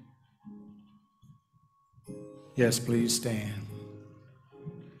 Yes, please stand.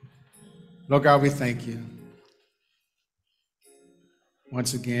 Lord God, we thank you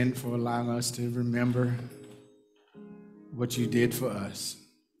once again for allowing us to remember what you did for us.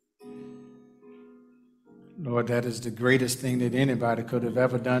 Lord, that is the greatest thing that anybody could have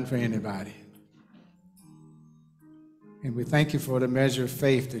ever done for anybody. And we thank you for the measure of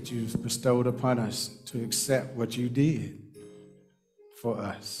faith that you've bestowed upon us to accept what you did for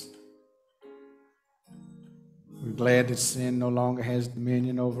us. We're glad that sin no longer has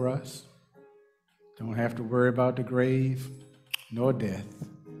dominion over us. Don't have to worry about the grave nor death.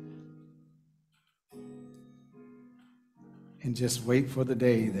 And just wait for the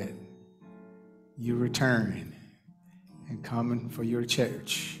day that you return and coming for your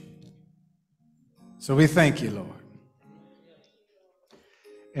church. So we thank you, Lord.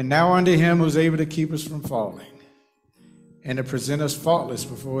 And now unto him who's able to keep us from falling and to present us faultless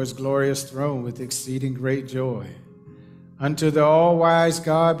before his glorious throne with exceeding great joy. Unto the all-wise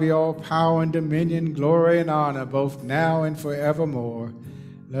God be all power and dominion, glory and honor, both now and forevermore.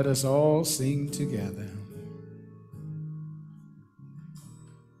 Let us all sing together.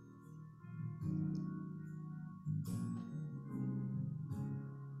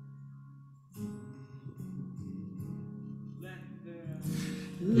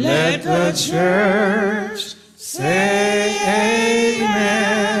 Let the church say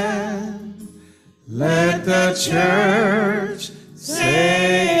amen. Let the church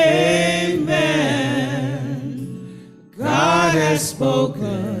say amen. God has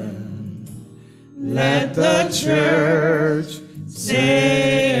spoken. Let the church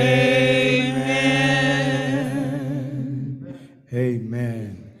say amen.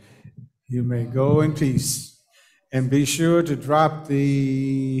 Amen. You may go in peace. And be sure to drop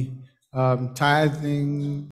the tithing